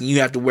mask, and you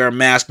have to wear a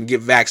mask and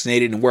get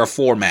vaccinated and wear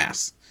 4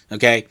 masks,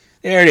 okay?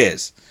 There it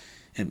is.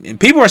 And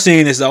people are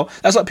seeing this, though.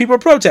 That's what people are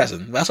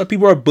protesting. That's why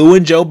people are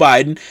booing Joe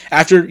Biden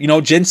after,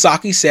 Jen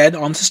Psaki said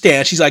on the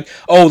stand, she's like,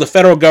 oh, the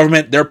federal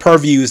government, their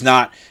purview is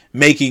not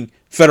making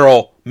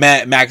federal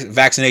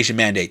vaccination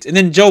mandates. And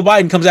then Joe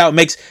Biden comes out and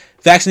makes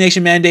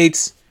vaccination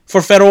mandates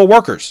for federal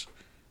workers.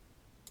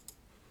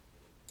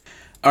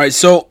 All right,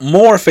 so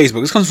more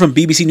Facebook. This comes from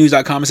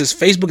bbcnews.com. It says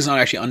Facebook is not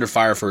actually under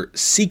fire for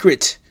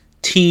secret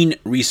teen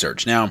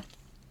research. Now,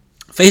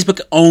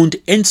 Facebook-owned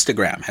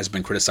Instagram has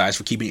been criticized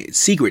for keeping it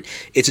secret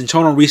its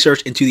internal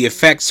research into the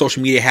effect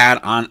social media had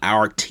on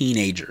our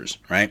teenagers,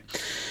 right?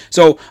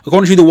 So,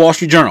 according to the Wall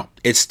Street Journal,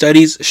 its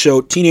studies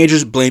showed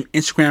teenagers blame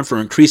Instagram for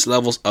increased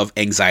levels of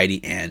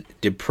anxiety and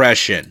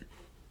depression.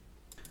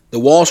 The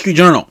Wall Street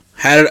Journal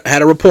had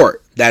a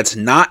report that's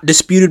not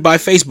disputed by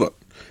Facebook,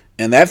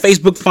 and that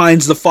Facebook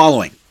finds the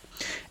following.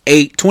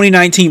 A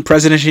 2019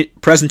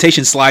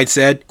 presentation slide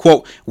said,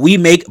 quote, we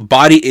make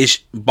body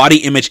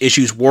image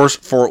issues worse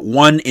for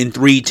 1 in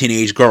 3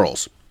 teenage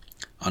girls,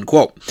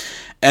 unquote.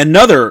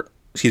 Another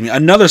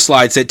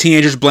slide said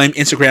teenagers blame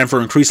Instagram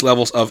for increased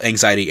levels of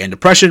anxiety and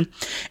depression.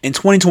 In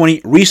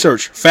 2020,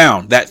 research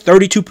found that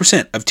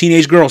 32% of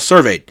teenage girls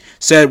surveyed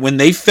said when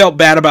they felt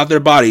bad about their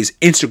bodies,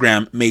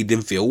 Instagram made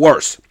them feel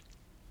worse.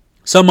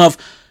 Some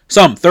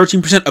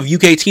 13% of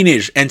UK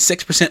teenagers and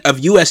 6% of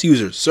US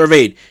users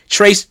surveyed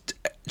traced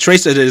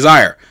a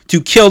desire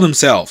to kill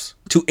themselves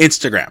to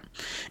Instagram.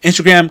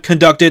 Instagram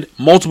conducted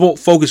multiple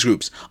focus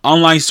groups,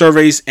 online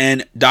surveys,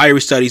 and diary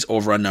studies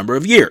over a number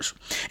of years.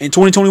 In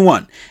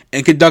 2021,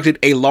 it conducted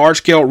a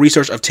large-scale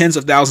research of tens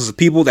of thousands of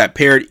people that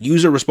paired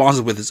user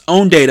responses with its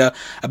own data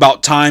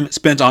about time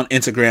spent on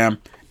Instagram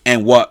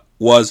and what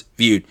was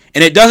viewed.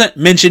 And it doesn't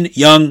mention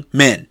young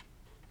men.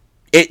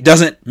 It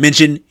doesn't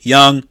mention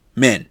young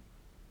men.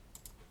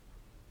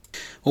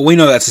 Well, we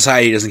know that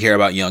society doesn't care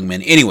about young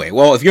men anyway.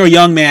 Well, if you're a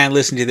young man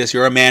listening to this,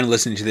 you're a man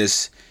listening to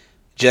this,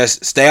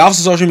 just stay off of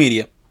social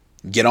media,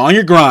 get on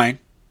your grind,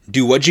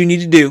 do what you need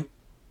to do.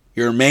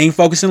 Your main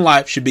focus in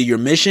life should be your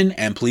mission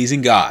and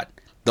pleasing God.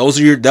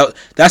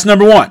 That's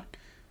number one.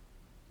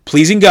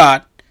 Pleasing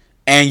God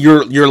and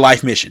your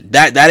life mission.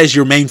 That is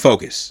your main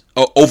focus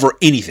over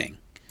anything.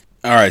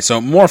 All right, so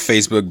more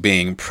Facebook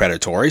being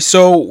predatory.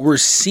 So we're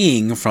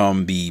seeing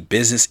from the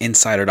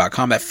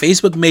BusinessInsider.com that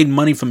Facebook made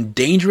money from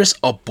dangerous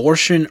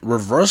abortion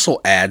reversal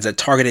ads that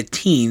targeted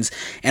teens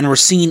and were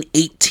seen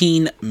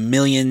 18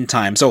 million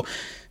times. So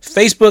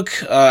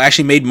Facebook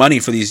actually made money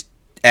for these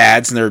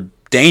ads, and they're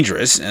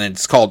dangerous, and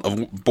it's called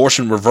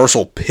abortion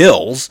reversal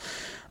pills.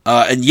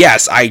 And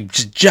yes, I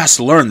just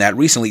learned that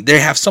recently.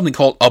 They have something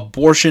called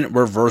abortion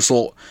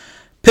reversal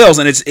pills,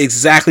 and it's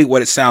exactly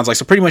what it sounds like.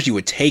 So pretty much you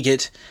would take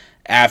it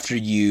after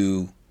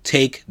you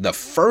take the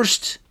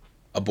first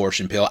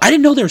abortion pill. I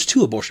didn't know there was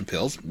 2 abortion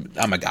pills.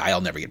 I'm a guy,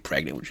 I'll never get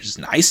pregnant, which is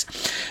nice.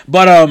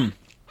 But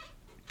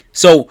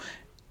so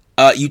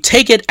you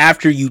take it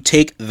after you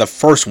take the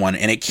first one,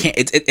 and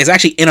it's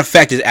actually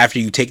ineffective after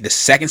you take the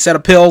second set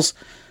of pills.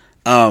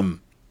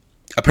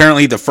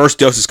 Apparently the first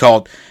dose is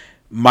called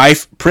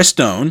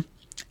mifepristone,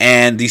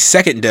 and the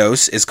second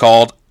dose is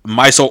called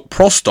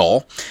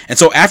misoprostol. And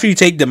so after you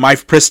take the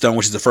mifepristone,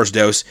 which is the first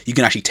dose, you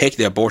can actually take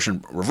the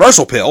abortion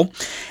reversal pill,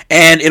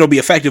 and it'll be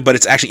effective, but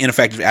it's actually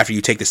ineffective after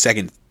you take the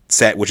second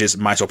set, which is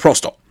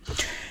misoprostol.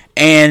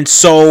 And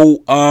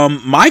so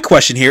my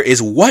question here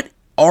is, what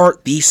are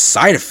the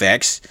side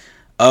effects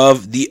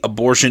of the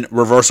abortion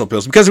reversal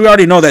pills? Because we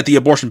already know that the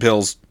abortion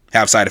pills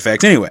have side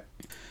effects anyway.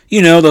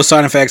 You know, those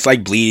side effects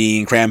like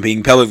bleeding,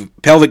 cramping,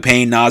 pelvic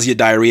pain, nausea,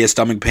 diarrhea,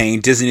 stomach pain,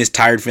 dizziness,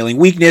 tired feeling,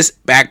 weakness,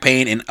 back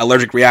pain, and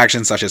allergic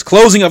reactions such as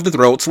closing of the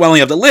throat,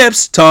 swelling of the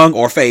lips, tongue,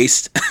 or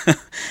face.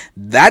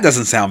 That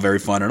doesn't sound very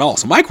fun at all.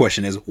 So my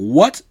question is,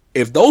 what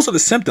if those are the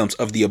symptoms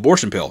of the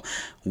abortion pill?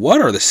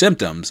 What are the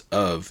symptoms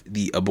of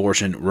the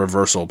abortion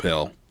reversal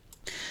pill?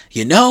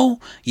 You know,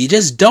 you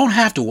just don't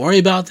have to worry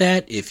about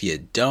that if you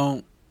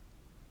don't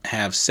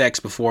have sex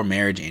before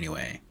marriage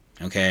anyway.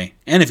 Okay,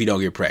 and if you don't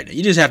get pregnant,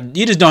 you just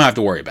don't have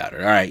to worry about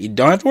it. All right, you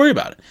don't have to worry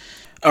about it.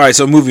 All right,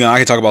 so moving on, I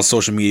can talk about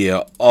social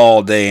media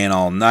all day and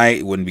all night.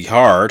 It wouldn't be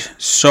hard.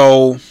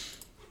 So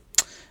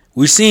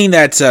we're seeing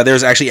that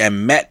there's actually a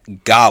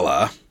Met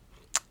Gala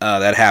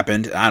that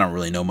happened. I don't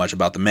really know much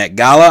about the Met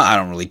Gala. I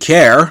don't really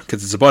care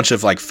because it's a bunch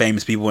of like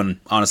famous people,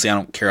 and honestly, I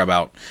don't care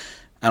about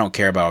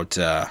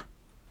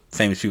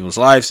famous people's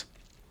lives.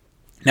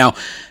 Now,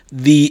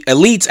 the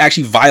elites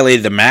actually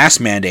violated the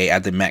mask mandate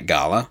at the Met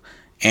Gala.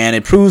 And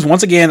it proves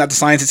once again that the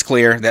science is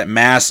clear that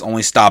masks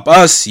only stop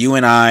us, you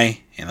and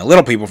I, and the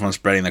little people from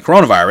spreading the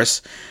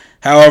coronavirus.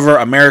 However,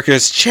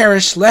 America's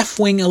cherished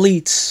left-wing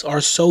elites are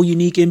so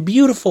unique and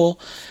beautiful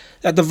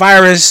that the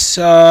virus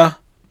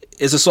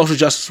is a social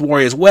justice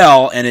warrior as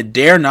well, and it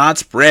dare not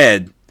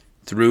spread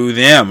through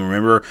them.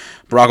 Remember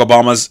Barack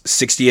Obama's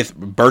 60th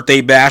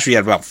birthday bash? We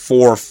had about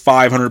 400 or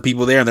 500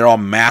 people there, and they're all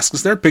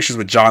maskless. There are pictures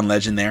with John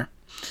Legend there.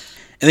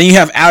 And then you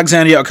have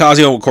Alexandria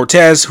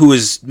Ocasio-Cortez, who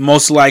is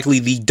most likely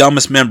the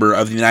dumbest member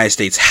of the United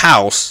States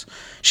House.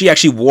 She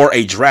actually wore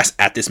a dress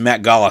at this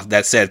Met Gala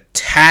that said,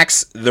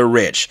 "Tax the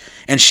rich."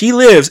 And she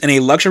lives in a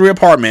luxury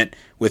apartment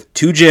with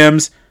 2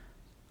 gyms,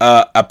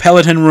 a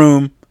Peloton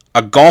room,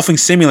 a golfing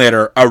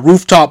simulator, a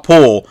rooftop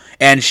pool,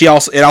 and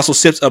it also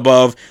sits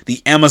above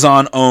the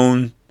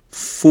Amazon-owned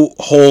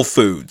Whole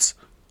Foods.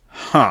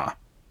 Huh.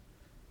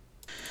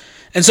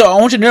 And so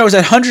I want you to know is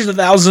that hundreds of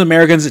thousands of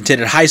Americans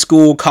attended high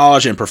school,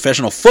 college, and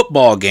professional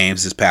football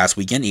games this past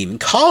weekend, even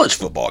college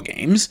football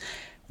games.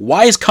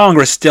 Why is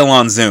Congress still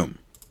on Zoom?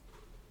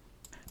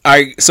 All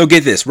right, so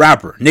get this.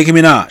 Rapper Nicki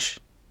Minaj.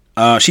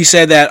 She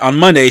said that on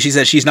Monday, she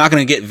said she's not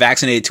going to get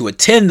vaccinated to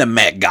attend the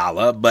Met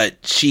Gala, but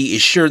she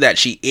is sure that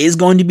she is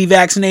going to be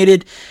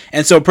vaccinated.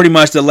 And so pretty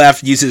much the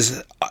left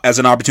uses as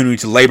an opportunity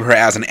to label her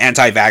as an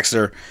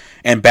anti-vaxxer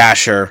and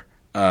bash her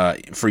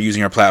for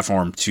using her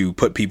platform to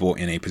put people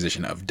in a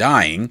position of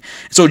dying.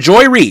 So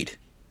Joy Reid,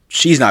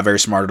 she's not very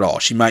smart at all.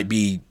 She might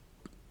be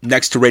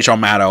next to Rachel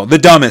Maddow, the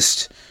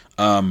dumbest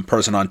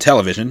person on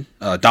television.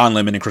 Don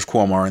Lemon and Chris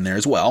Cuomo are in there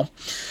as well.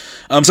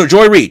 So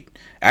Joy Reid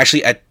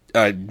actually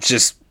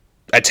just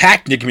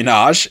attacked Nicki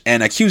Minaj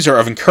and accused her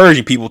of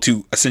encouraging people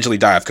to essentially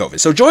die of COVID.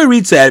 So Joy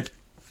Reid said,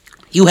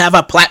 "You have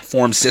a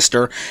platform,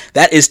 sister,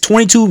 that is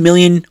 22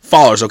 million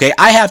followers, okay?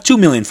 I have 2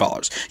 million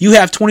followers. You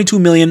have 22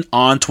 million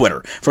on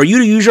Twitter. For you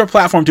to use your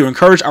platform to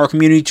encourage our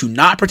community to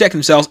not protect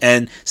themselves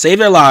and save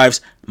their lives,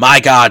 my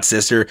God,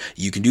 sister,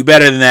 you can do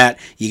better than that.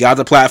 You got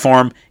the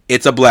platform.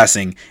 It's a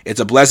blessing.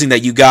 It's a blessing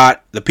that you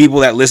got the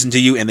people that listen to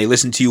you, and they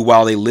listen to you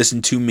while they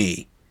listen to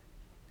me.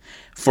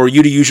 For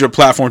you to use your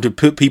platform to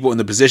put people in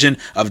the position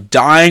of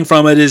dying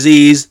from a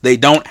disease they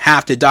don't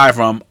have to die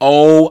from.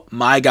 Oh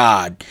my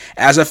God.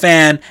 As a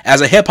fan,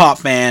 as a hip hop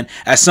fan,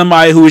 as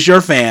somebody who is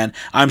your fan,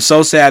 I'm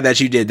so sad that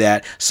you did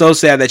that. So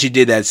sad that you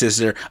did that,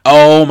 sister.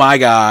 Oh my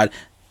God."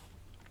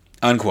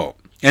 Unquote.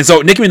 And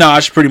so Nicki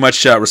Minaj pretty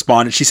much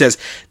responded. She says,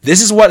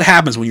 "This is what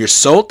happens when you're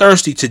so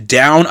thirsty to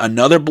down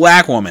another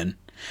black woman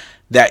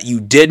that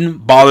you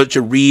didn't bother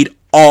to read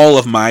all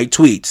of my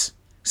tweets."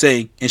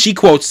 Saying, and she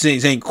quotes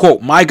saying,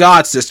 quote, "My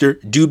God, sister,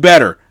 do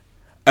better.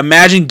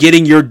 Imagine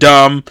getting your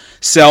dumb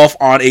self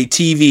on a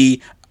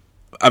TV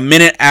a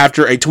minute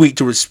after a tweet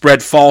to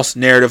spread false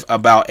narrative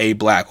about a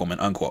black woman,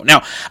 unquote.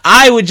 Now,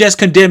 I would just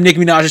condemn Nicki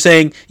Minaj for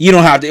saying, you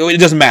don't have to, it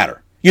doesn't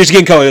matter. Your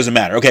skin color doesn't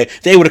matter, okay?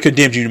 They would have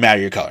condemned you no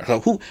matter your color.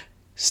 So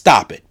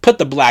stop it. Put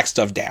the black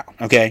stuff down,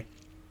 okay?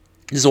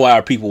 This is why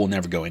our people will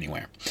never go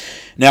anywhere.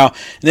 Now,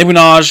 Nicki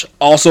Minaj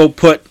also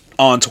put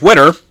on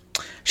Twitter,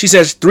 she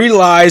says 3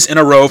 lies in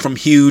a row from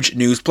huge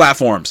news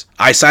platforms.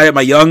 I cited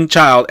my young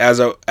child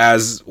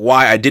as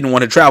why I didn't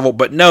want to travel,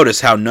 but notice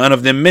how none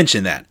of them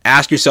mentioned that.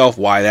 Ask yourself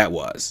why that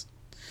was.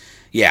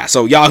 Yeah,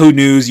 so Yahoo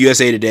News,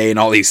 USA Today, and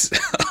all these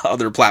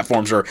other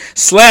platforms are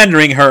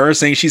slandering her,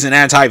 saying she's an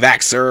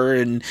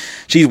anti-vaxxer and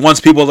she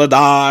wants people to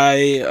die.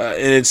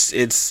 And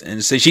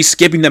so she's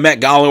skipping the Met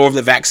Gala over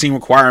the vaccine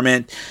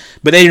requirement,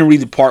 but they didn't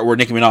read the part where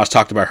Nicki Minaj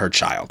talked about her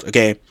child.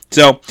 Okay,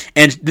 so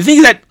and the thing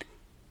is that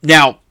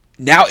now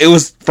it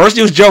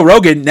was Joe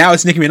Rogan, now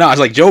it's Nicki Minaj.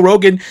 Like, Joe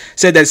Rogan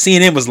said that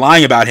CNN was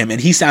lying about him, and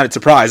he sounded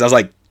surprised. I was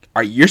like,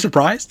 you're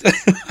surprised?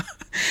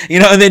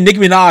 And then Nicki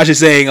Minaj is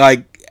saying,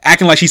 like,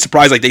 acting like she's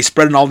surprised, like they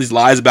spreading all these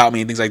lies about me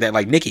and things like that.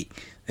 Like, Nicki,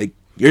 like,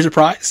 you're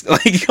surprised?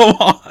 Like, come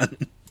on.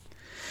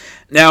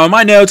 Now, in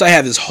my notes, I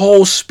have this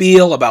whole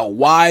spiel about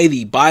why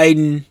the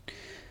Biden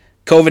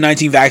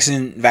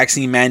COVID-19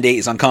 vaccine mandate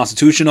is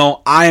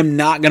unconstitutional. I am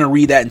not going to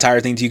read that entire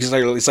thing to you because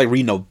it's like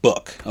reading a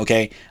book,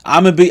 okay?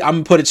 I'm going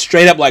to put it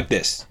straight up like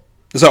this.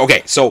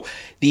 So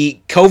the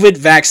COVID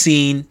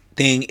vaccine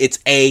thing, it's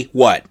a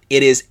what?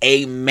 It is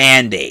a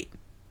mandate.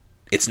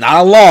 It's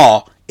not a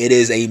law. It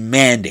is a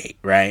mandate,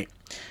 right?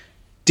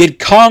 Did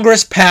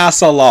Congress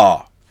pass a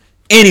law?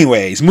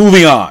 Anyways,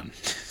 moving on.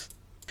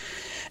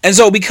 And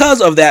so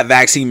because of that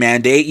vaccine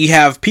mandate, you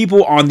have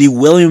people on the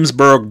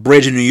Williamsburg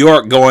Bridge in New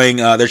York going,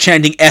 they're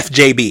chanting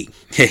FJB.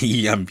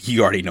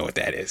 You already know what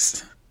that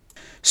is.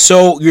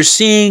 So you're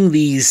seeing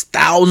these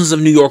thousands of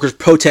New Yorkers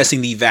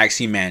protesting the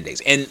vaccine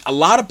mandates. And a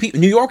lot of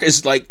people, New York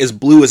is like as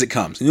blue as it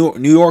comes.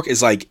 New York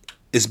is like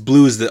as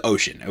blue as the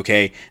ocean,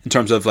 okay, in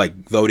terms of like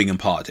voting and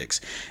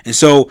politics. And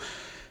so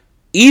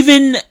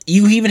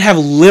you even have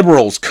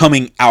liberals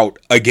coming out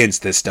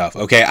against this stuff,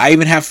 okay? I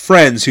even have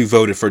friends who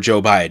voted for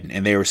Joe Biden,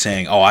 and they were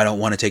saying, oh, I don't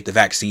want to take the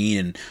vaccine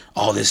and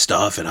all this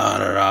stuff, and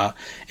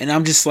And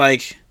I'm just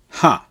like,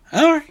 all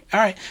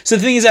right. So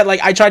the thing is that,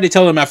 like, I tried to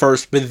tell them at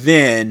first, but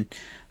then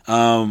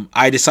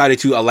I decided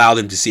to allow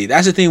them to see it.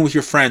 That's the thing with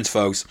your friends,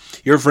 folks.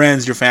 Your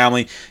friends, your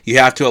family, you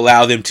have to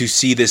allow them to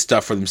see this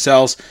stuff for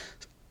themselves.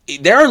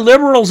 There are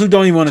liberals who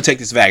don't even want to take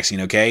this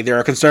vaccine, okay? There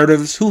are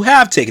conservatives who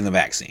have taken the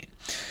vaccine.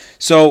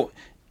 So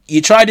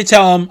you tried to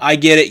tell them, I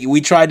get it.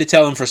 We tried to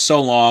tell them for so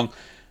long.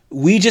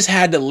 We just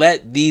had to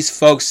let these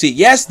folks see.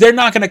 Yes, they're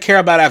not going to care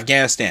about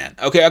Afghanistan.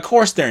 Okay, of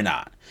course they're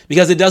not.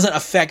 Because it doesn't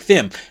affect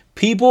them.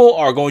 People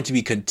are going to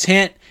be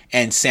content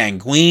and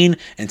sanguine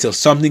until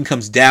something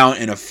comes down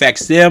and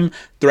affects them,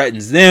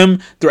 threatens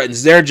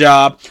their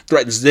job,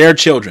 threatens their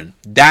children.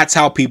 That's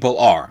how people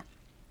are.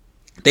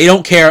 They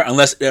don't care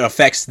unless it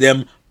affects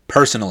them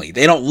personally.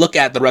 They don't look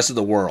at the rest of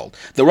the world.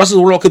 The rest of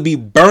the world could be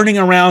burning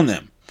around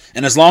them.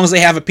 And as long as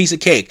they have a piece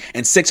of cake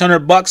and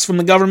 $600 from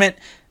the government,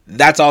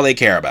 that's all they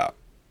care about.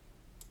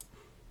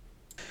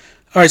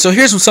 All right, so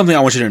here's something I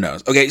want you to know.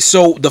 Okay,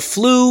 so the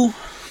flu,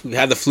 we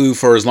had the flu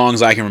for as long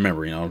as I can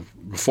remember,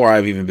 before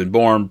I've even been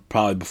born,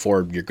 probably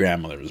before your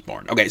grandmother was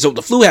born. Okay, so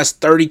the flu has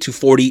 30 to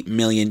 40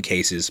 million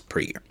cases per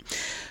year.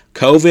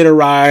 COVID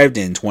arrived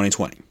in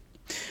 2020.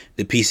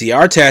 The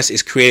PCR test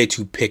is created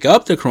to pick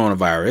up the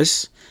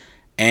coronavirus,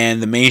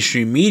 and the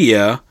mainstream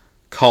media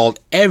called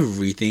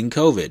everything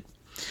COVID.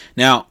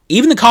 Now,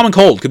 even the common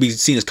cold could be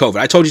seen as COVID.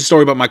 I told you a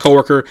story about my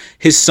coworker.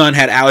 His son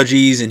had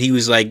allergies, and he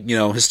was like,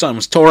 his son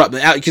was tore up.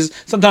 Because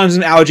sometimes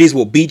allergies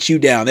will beat you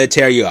down. They'll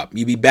tear you up.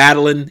 You be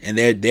battling, and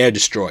they'll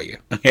destroy you.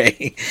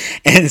 Okay?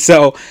 And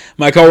so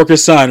my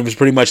coworker's son was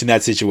pretty much in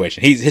that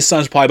situation. His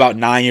son's probably about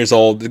 9 years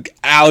old. The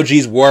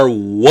allergies were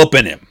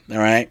whooping him. All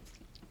right?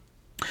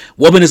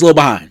 Whooping his little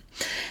behind.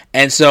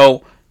 And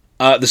so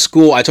the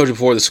school, I told you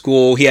before, the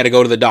school, he had to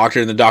go to the doctor,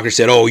 and the doctor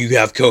said, oh, you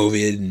have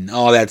COVID and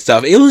all that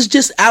stuff. It was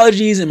just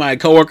allergies, and my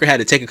coworker had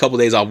to take a couple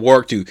days off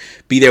work to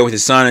be there with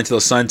his son until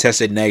his son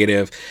tested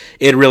negative.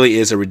 It really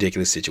is a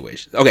ridiculous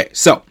situation. Okay,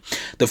 so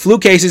the flu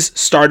cases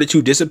started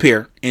to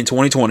disappear in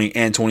 2020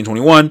 and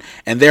 2021,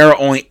 and there are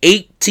only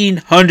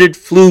 1,800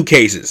 flu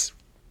cases.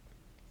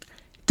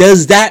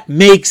 Does that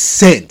make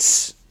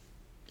sense?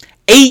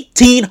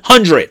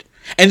 1,800.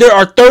 And there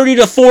are 30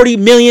 to 40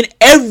 million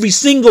every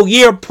single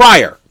year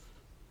prior.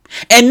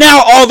 And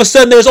now all of a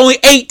sudden there's only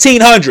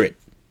 1,800.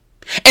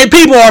 And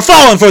people are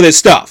falling for this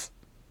stuff.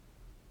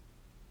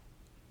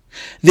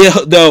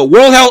 The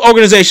World Health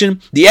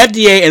Organization, the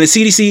FDA, and the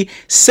CDC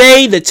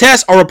say the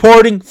tests are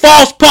reporting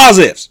false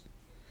positives.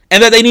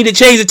 And that they need to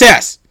change the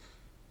tests.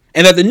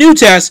 And that the new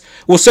tests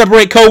will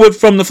separate COVID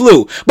from the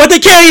flu. But they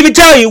can't even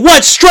tell you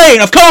what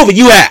strain of COVID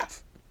you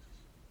have.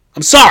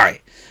 I'm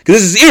sorry.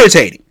 Because this is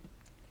irritating.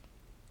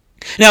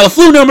 Now, the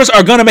flu numbers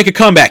are going to make a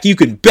comeback. You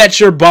can bet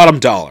your bottom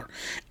dollar.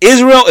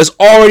 Israel is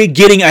already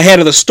getting ahead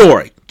of the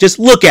story. Just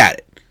look at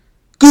it.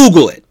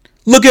 Google it.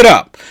 Look it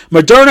up.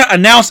 Moderna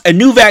announced a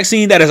new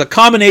vaccine that is a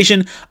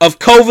combination of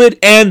COVID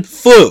and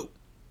flu.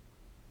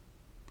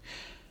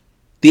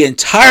 the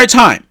entire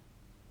time,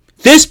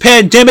 this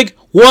pandemic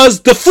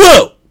was the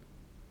flu.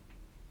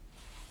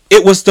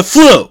 It was the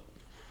flu.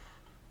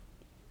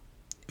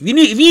 If you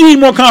need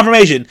more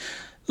confirmation,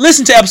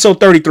 listen to episode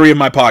 33 of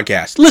my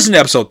podcast. Listen to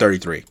episode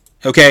 33.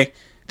 Okay?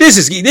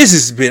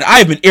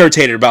 I've been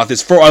irritated about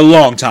this for a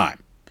long time.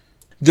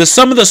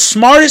 Some of the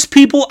smartest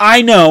people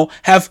I know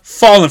have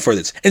fallen for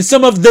this. And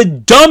some of the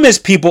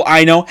dumbest people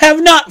I know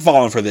have not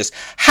fallen for this.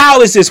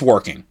 How is this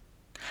working?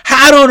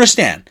 I don't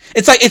understand.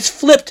 It's like it's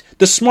flipped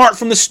the smart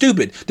from the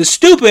stupid. The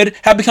stupid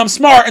have become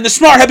smart and the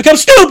smart have become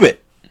stupid.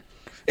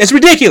 It's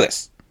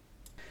ridiculous.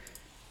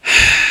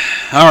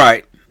 All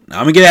right.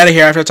 I'm going to get out of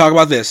here after I talk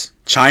about this.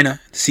 China,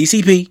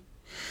 CCP.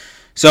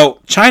 So,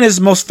 China's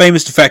most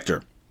famous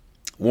defector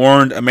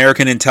warned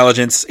American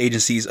intelligence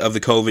agencies of the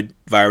COVID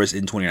virus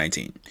in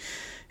 2019.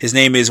 His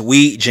name is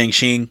Wei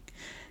Jianxing,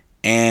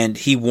 and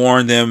he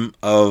warned them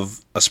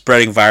of a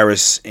spreading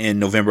virus in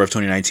November of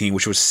 2019,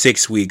 which was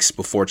 6 weeks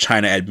before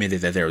China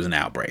admitted that there was an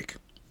outbreak.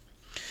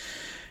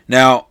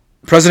 Now,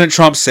 President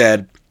Trump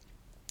said,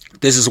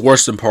 "This is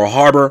worse than Pearl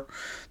Harbor.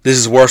 This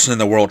is worse than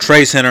the World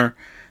Trade Center.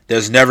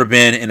 There's never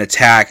been an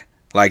attack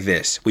like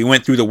this. We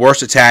went through the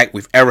worst attack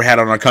we've ever had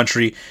on our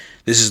country.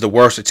 This is the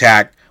worst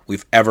attack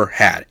we've ever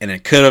had. And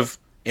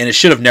it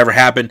should have never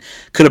happened.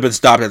 Could have been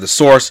stopped at the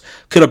source.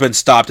 Could have been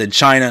stopped in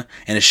China.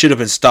 And it should have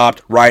been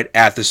stopped right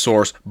at the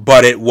source.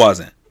 But it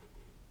wasn't."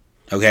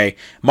 Okay?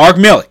 Mark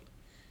Milley,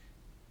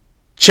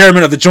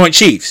 chairman of the Joint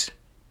Chiefs,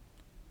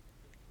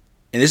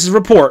 and this is a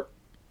report,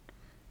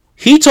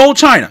 he told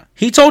China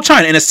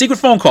in a secret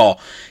phone call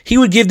he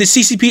would give the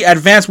CCP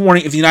advance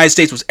warning if the United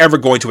States was ever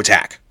going to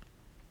attack.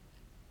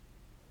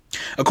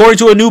 According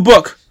to a new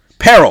book,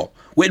 Peril,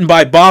 written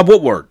by Bob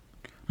Woodward,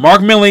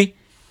 Mark Milley,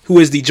 who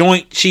is the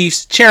Joint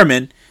Chiefs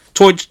chairman,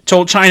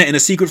 told China in a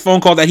secret phone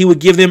call that he would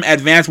give them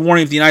advance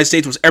warning if the United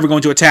States was ever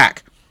going to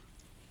attack.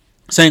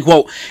 Saying,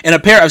 quote, "In a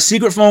pair of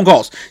secret phone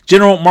calls,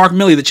 General Mark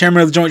Milley, the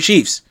chairman of the Joint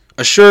Chiefs,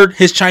 assured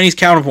his Chinese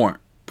counterpart,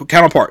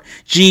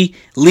 Ji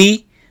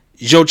Li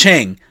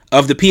Zhoucheng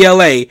of the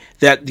PLA,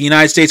 that the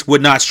United States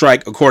would not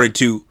strike," according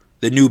to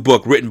the new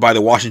book written by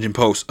the Washington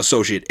Post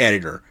associate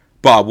editor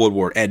Bob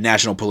Woodward and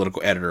national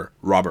political editor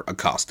Robert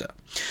Acosta,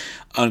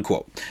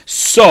 unquote.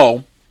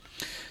 So,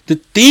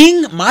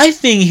 my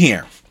thing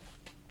here.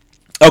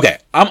 Okay,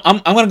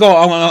 I'm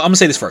gonna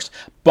say this first.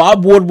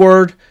 Bob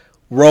Woodward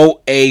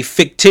wrote a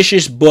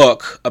fictitious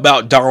book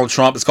about Donald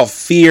Trump. It's called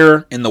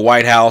Fear in the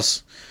White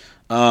House.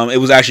 It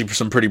was actually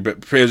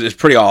it's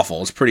pretty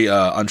awful. It's pretty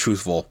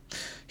untruthful.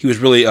 He was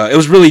really, it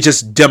was really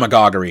just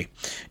demagoguery.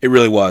 It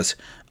really was.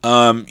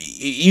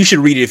 You should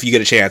read it if you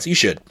get a chance. You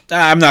should.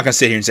 I'm not going to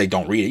sit here and say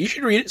don't read it. You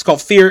should read it. It's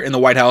called Fear in the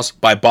White House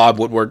by Bob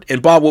Woodward.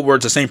 And Bob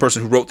Woodward's the same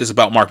person who wrote this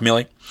about Mark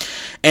Milley.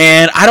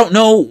 And I don't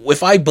know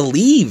if I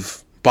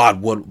believe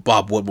Bob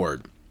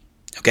Woodward.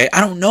 Okay? I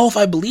don't know if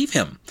I believe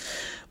him.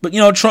 But,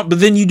 Trump,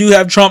 but then you do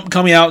have Trump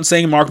coming out and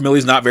saying Mark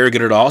Milley's not very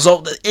good at all.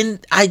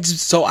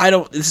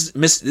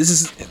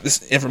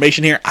 This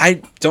information here,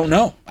 I don't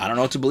know. I don't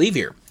know what to believe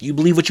here. You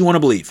believe what you want to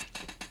believe.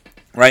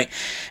 Right?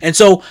 And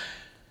so,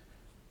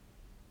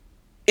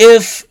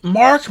 if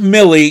Mark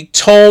Milley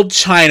told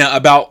China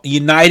about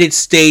United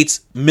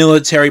States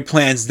military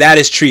plans, that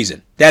is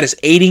treason. That is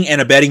aiding and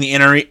abetting the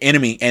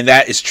enemy, and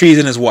that is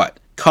treason as what?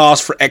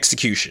 Cause for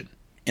execution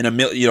in a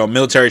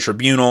military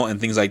tribunal and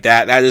things like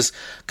that. That is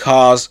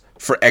cause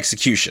for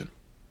execution.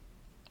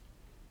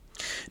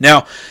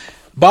 Now,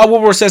 Bob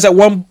Woodward says that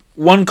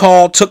one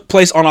call took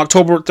place on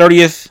October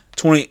 30th,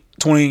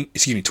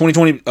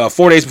 2020,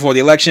 4 days before the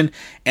election,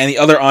 and the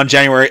other on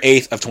January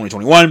 8th of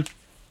 2021.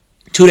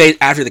 2 days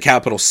after the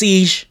Capitol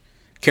siege,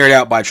 carried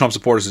out by Trump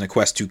supporters in a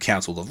quest to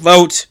cancel the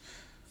vote.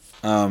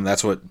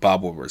 That's what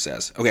Bob Woodward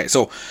says. Okay,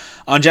 so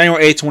on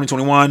January 8th,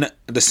 2021,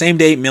 the same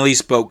day Milley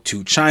spoke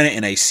to China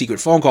in a secret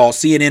phone call,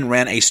 CNN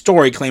ran a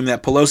story claiming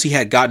that Pelosi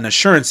had gotten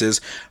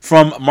assurances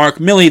from Mark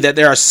Milley that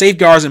there are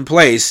safeguards in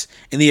place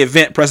in the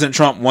event President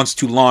Trump wants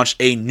to launch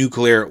a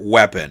nuclear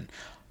weapon.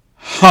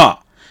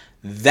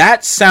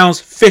 That sounds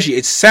fishy.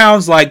 It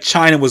sounds like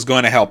China was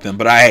going to help them,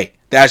 but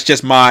that's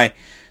just my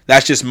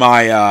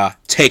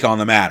take on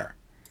the matter.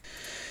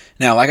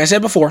 Now, like I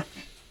said before,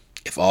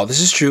 if all this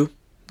is true,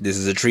 this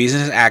is a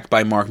treasonous act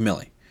by Mark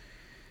Milley.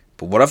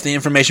 But what if the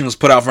information was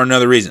put out for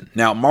another reason?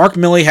 Now, Mark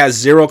Milley has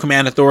zero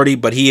command authority,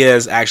 but he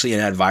is actually an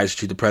advisor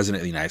to the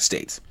President of the United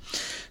States.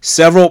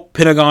 Several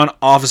Pentagon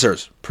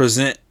officers that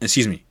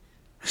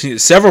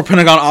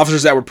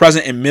were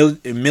present in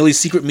Milley's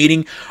secret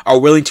meeting are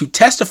willing to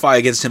testify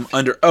against him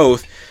under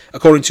oath,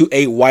 according to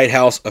a White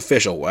House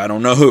official. Well, I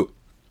don't know who.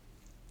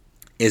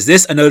 Is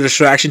this another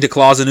distraction to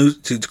clog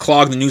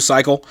the news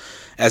cycle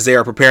as they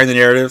are preparing the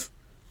narrative?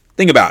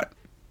 Think about it.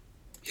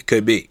 It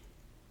could be.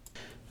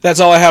 That's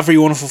all I have for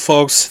you wonderful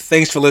folks.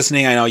 Thanks for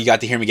listening. I know you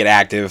got to hear me get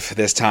active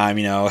this time,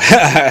 You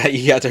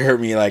got to hear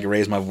me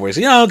raise my voice,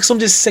 because I'm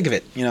just sick of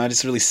it. I'm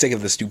just really sick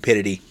of the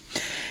stupidity.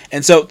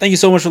 And so, thank you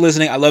so much for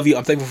listening. I love you.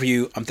 I'm thankful for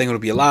you. I'm thankful to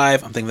be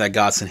alive. I'm thankful that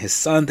God sent his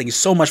son. Thank you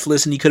so much for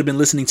listening. You could have been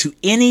listening to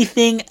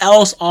anything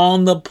else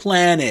on the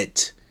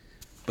planet.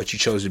 but you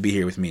chose to be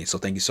here with me. So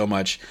thank you so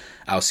much.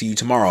 I'll see you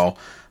tomorrow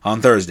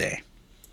on Thursday.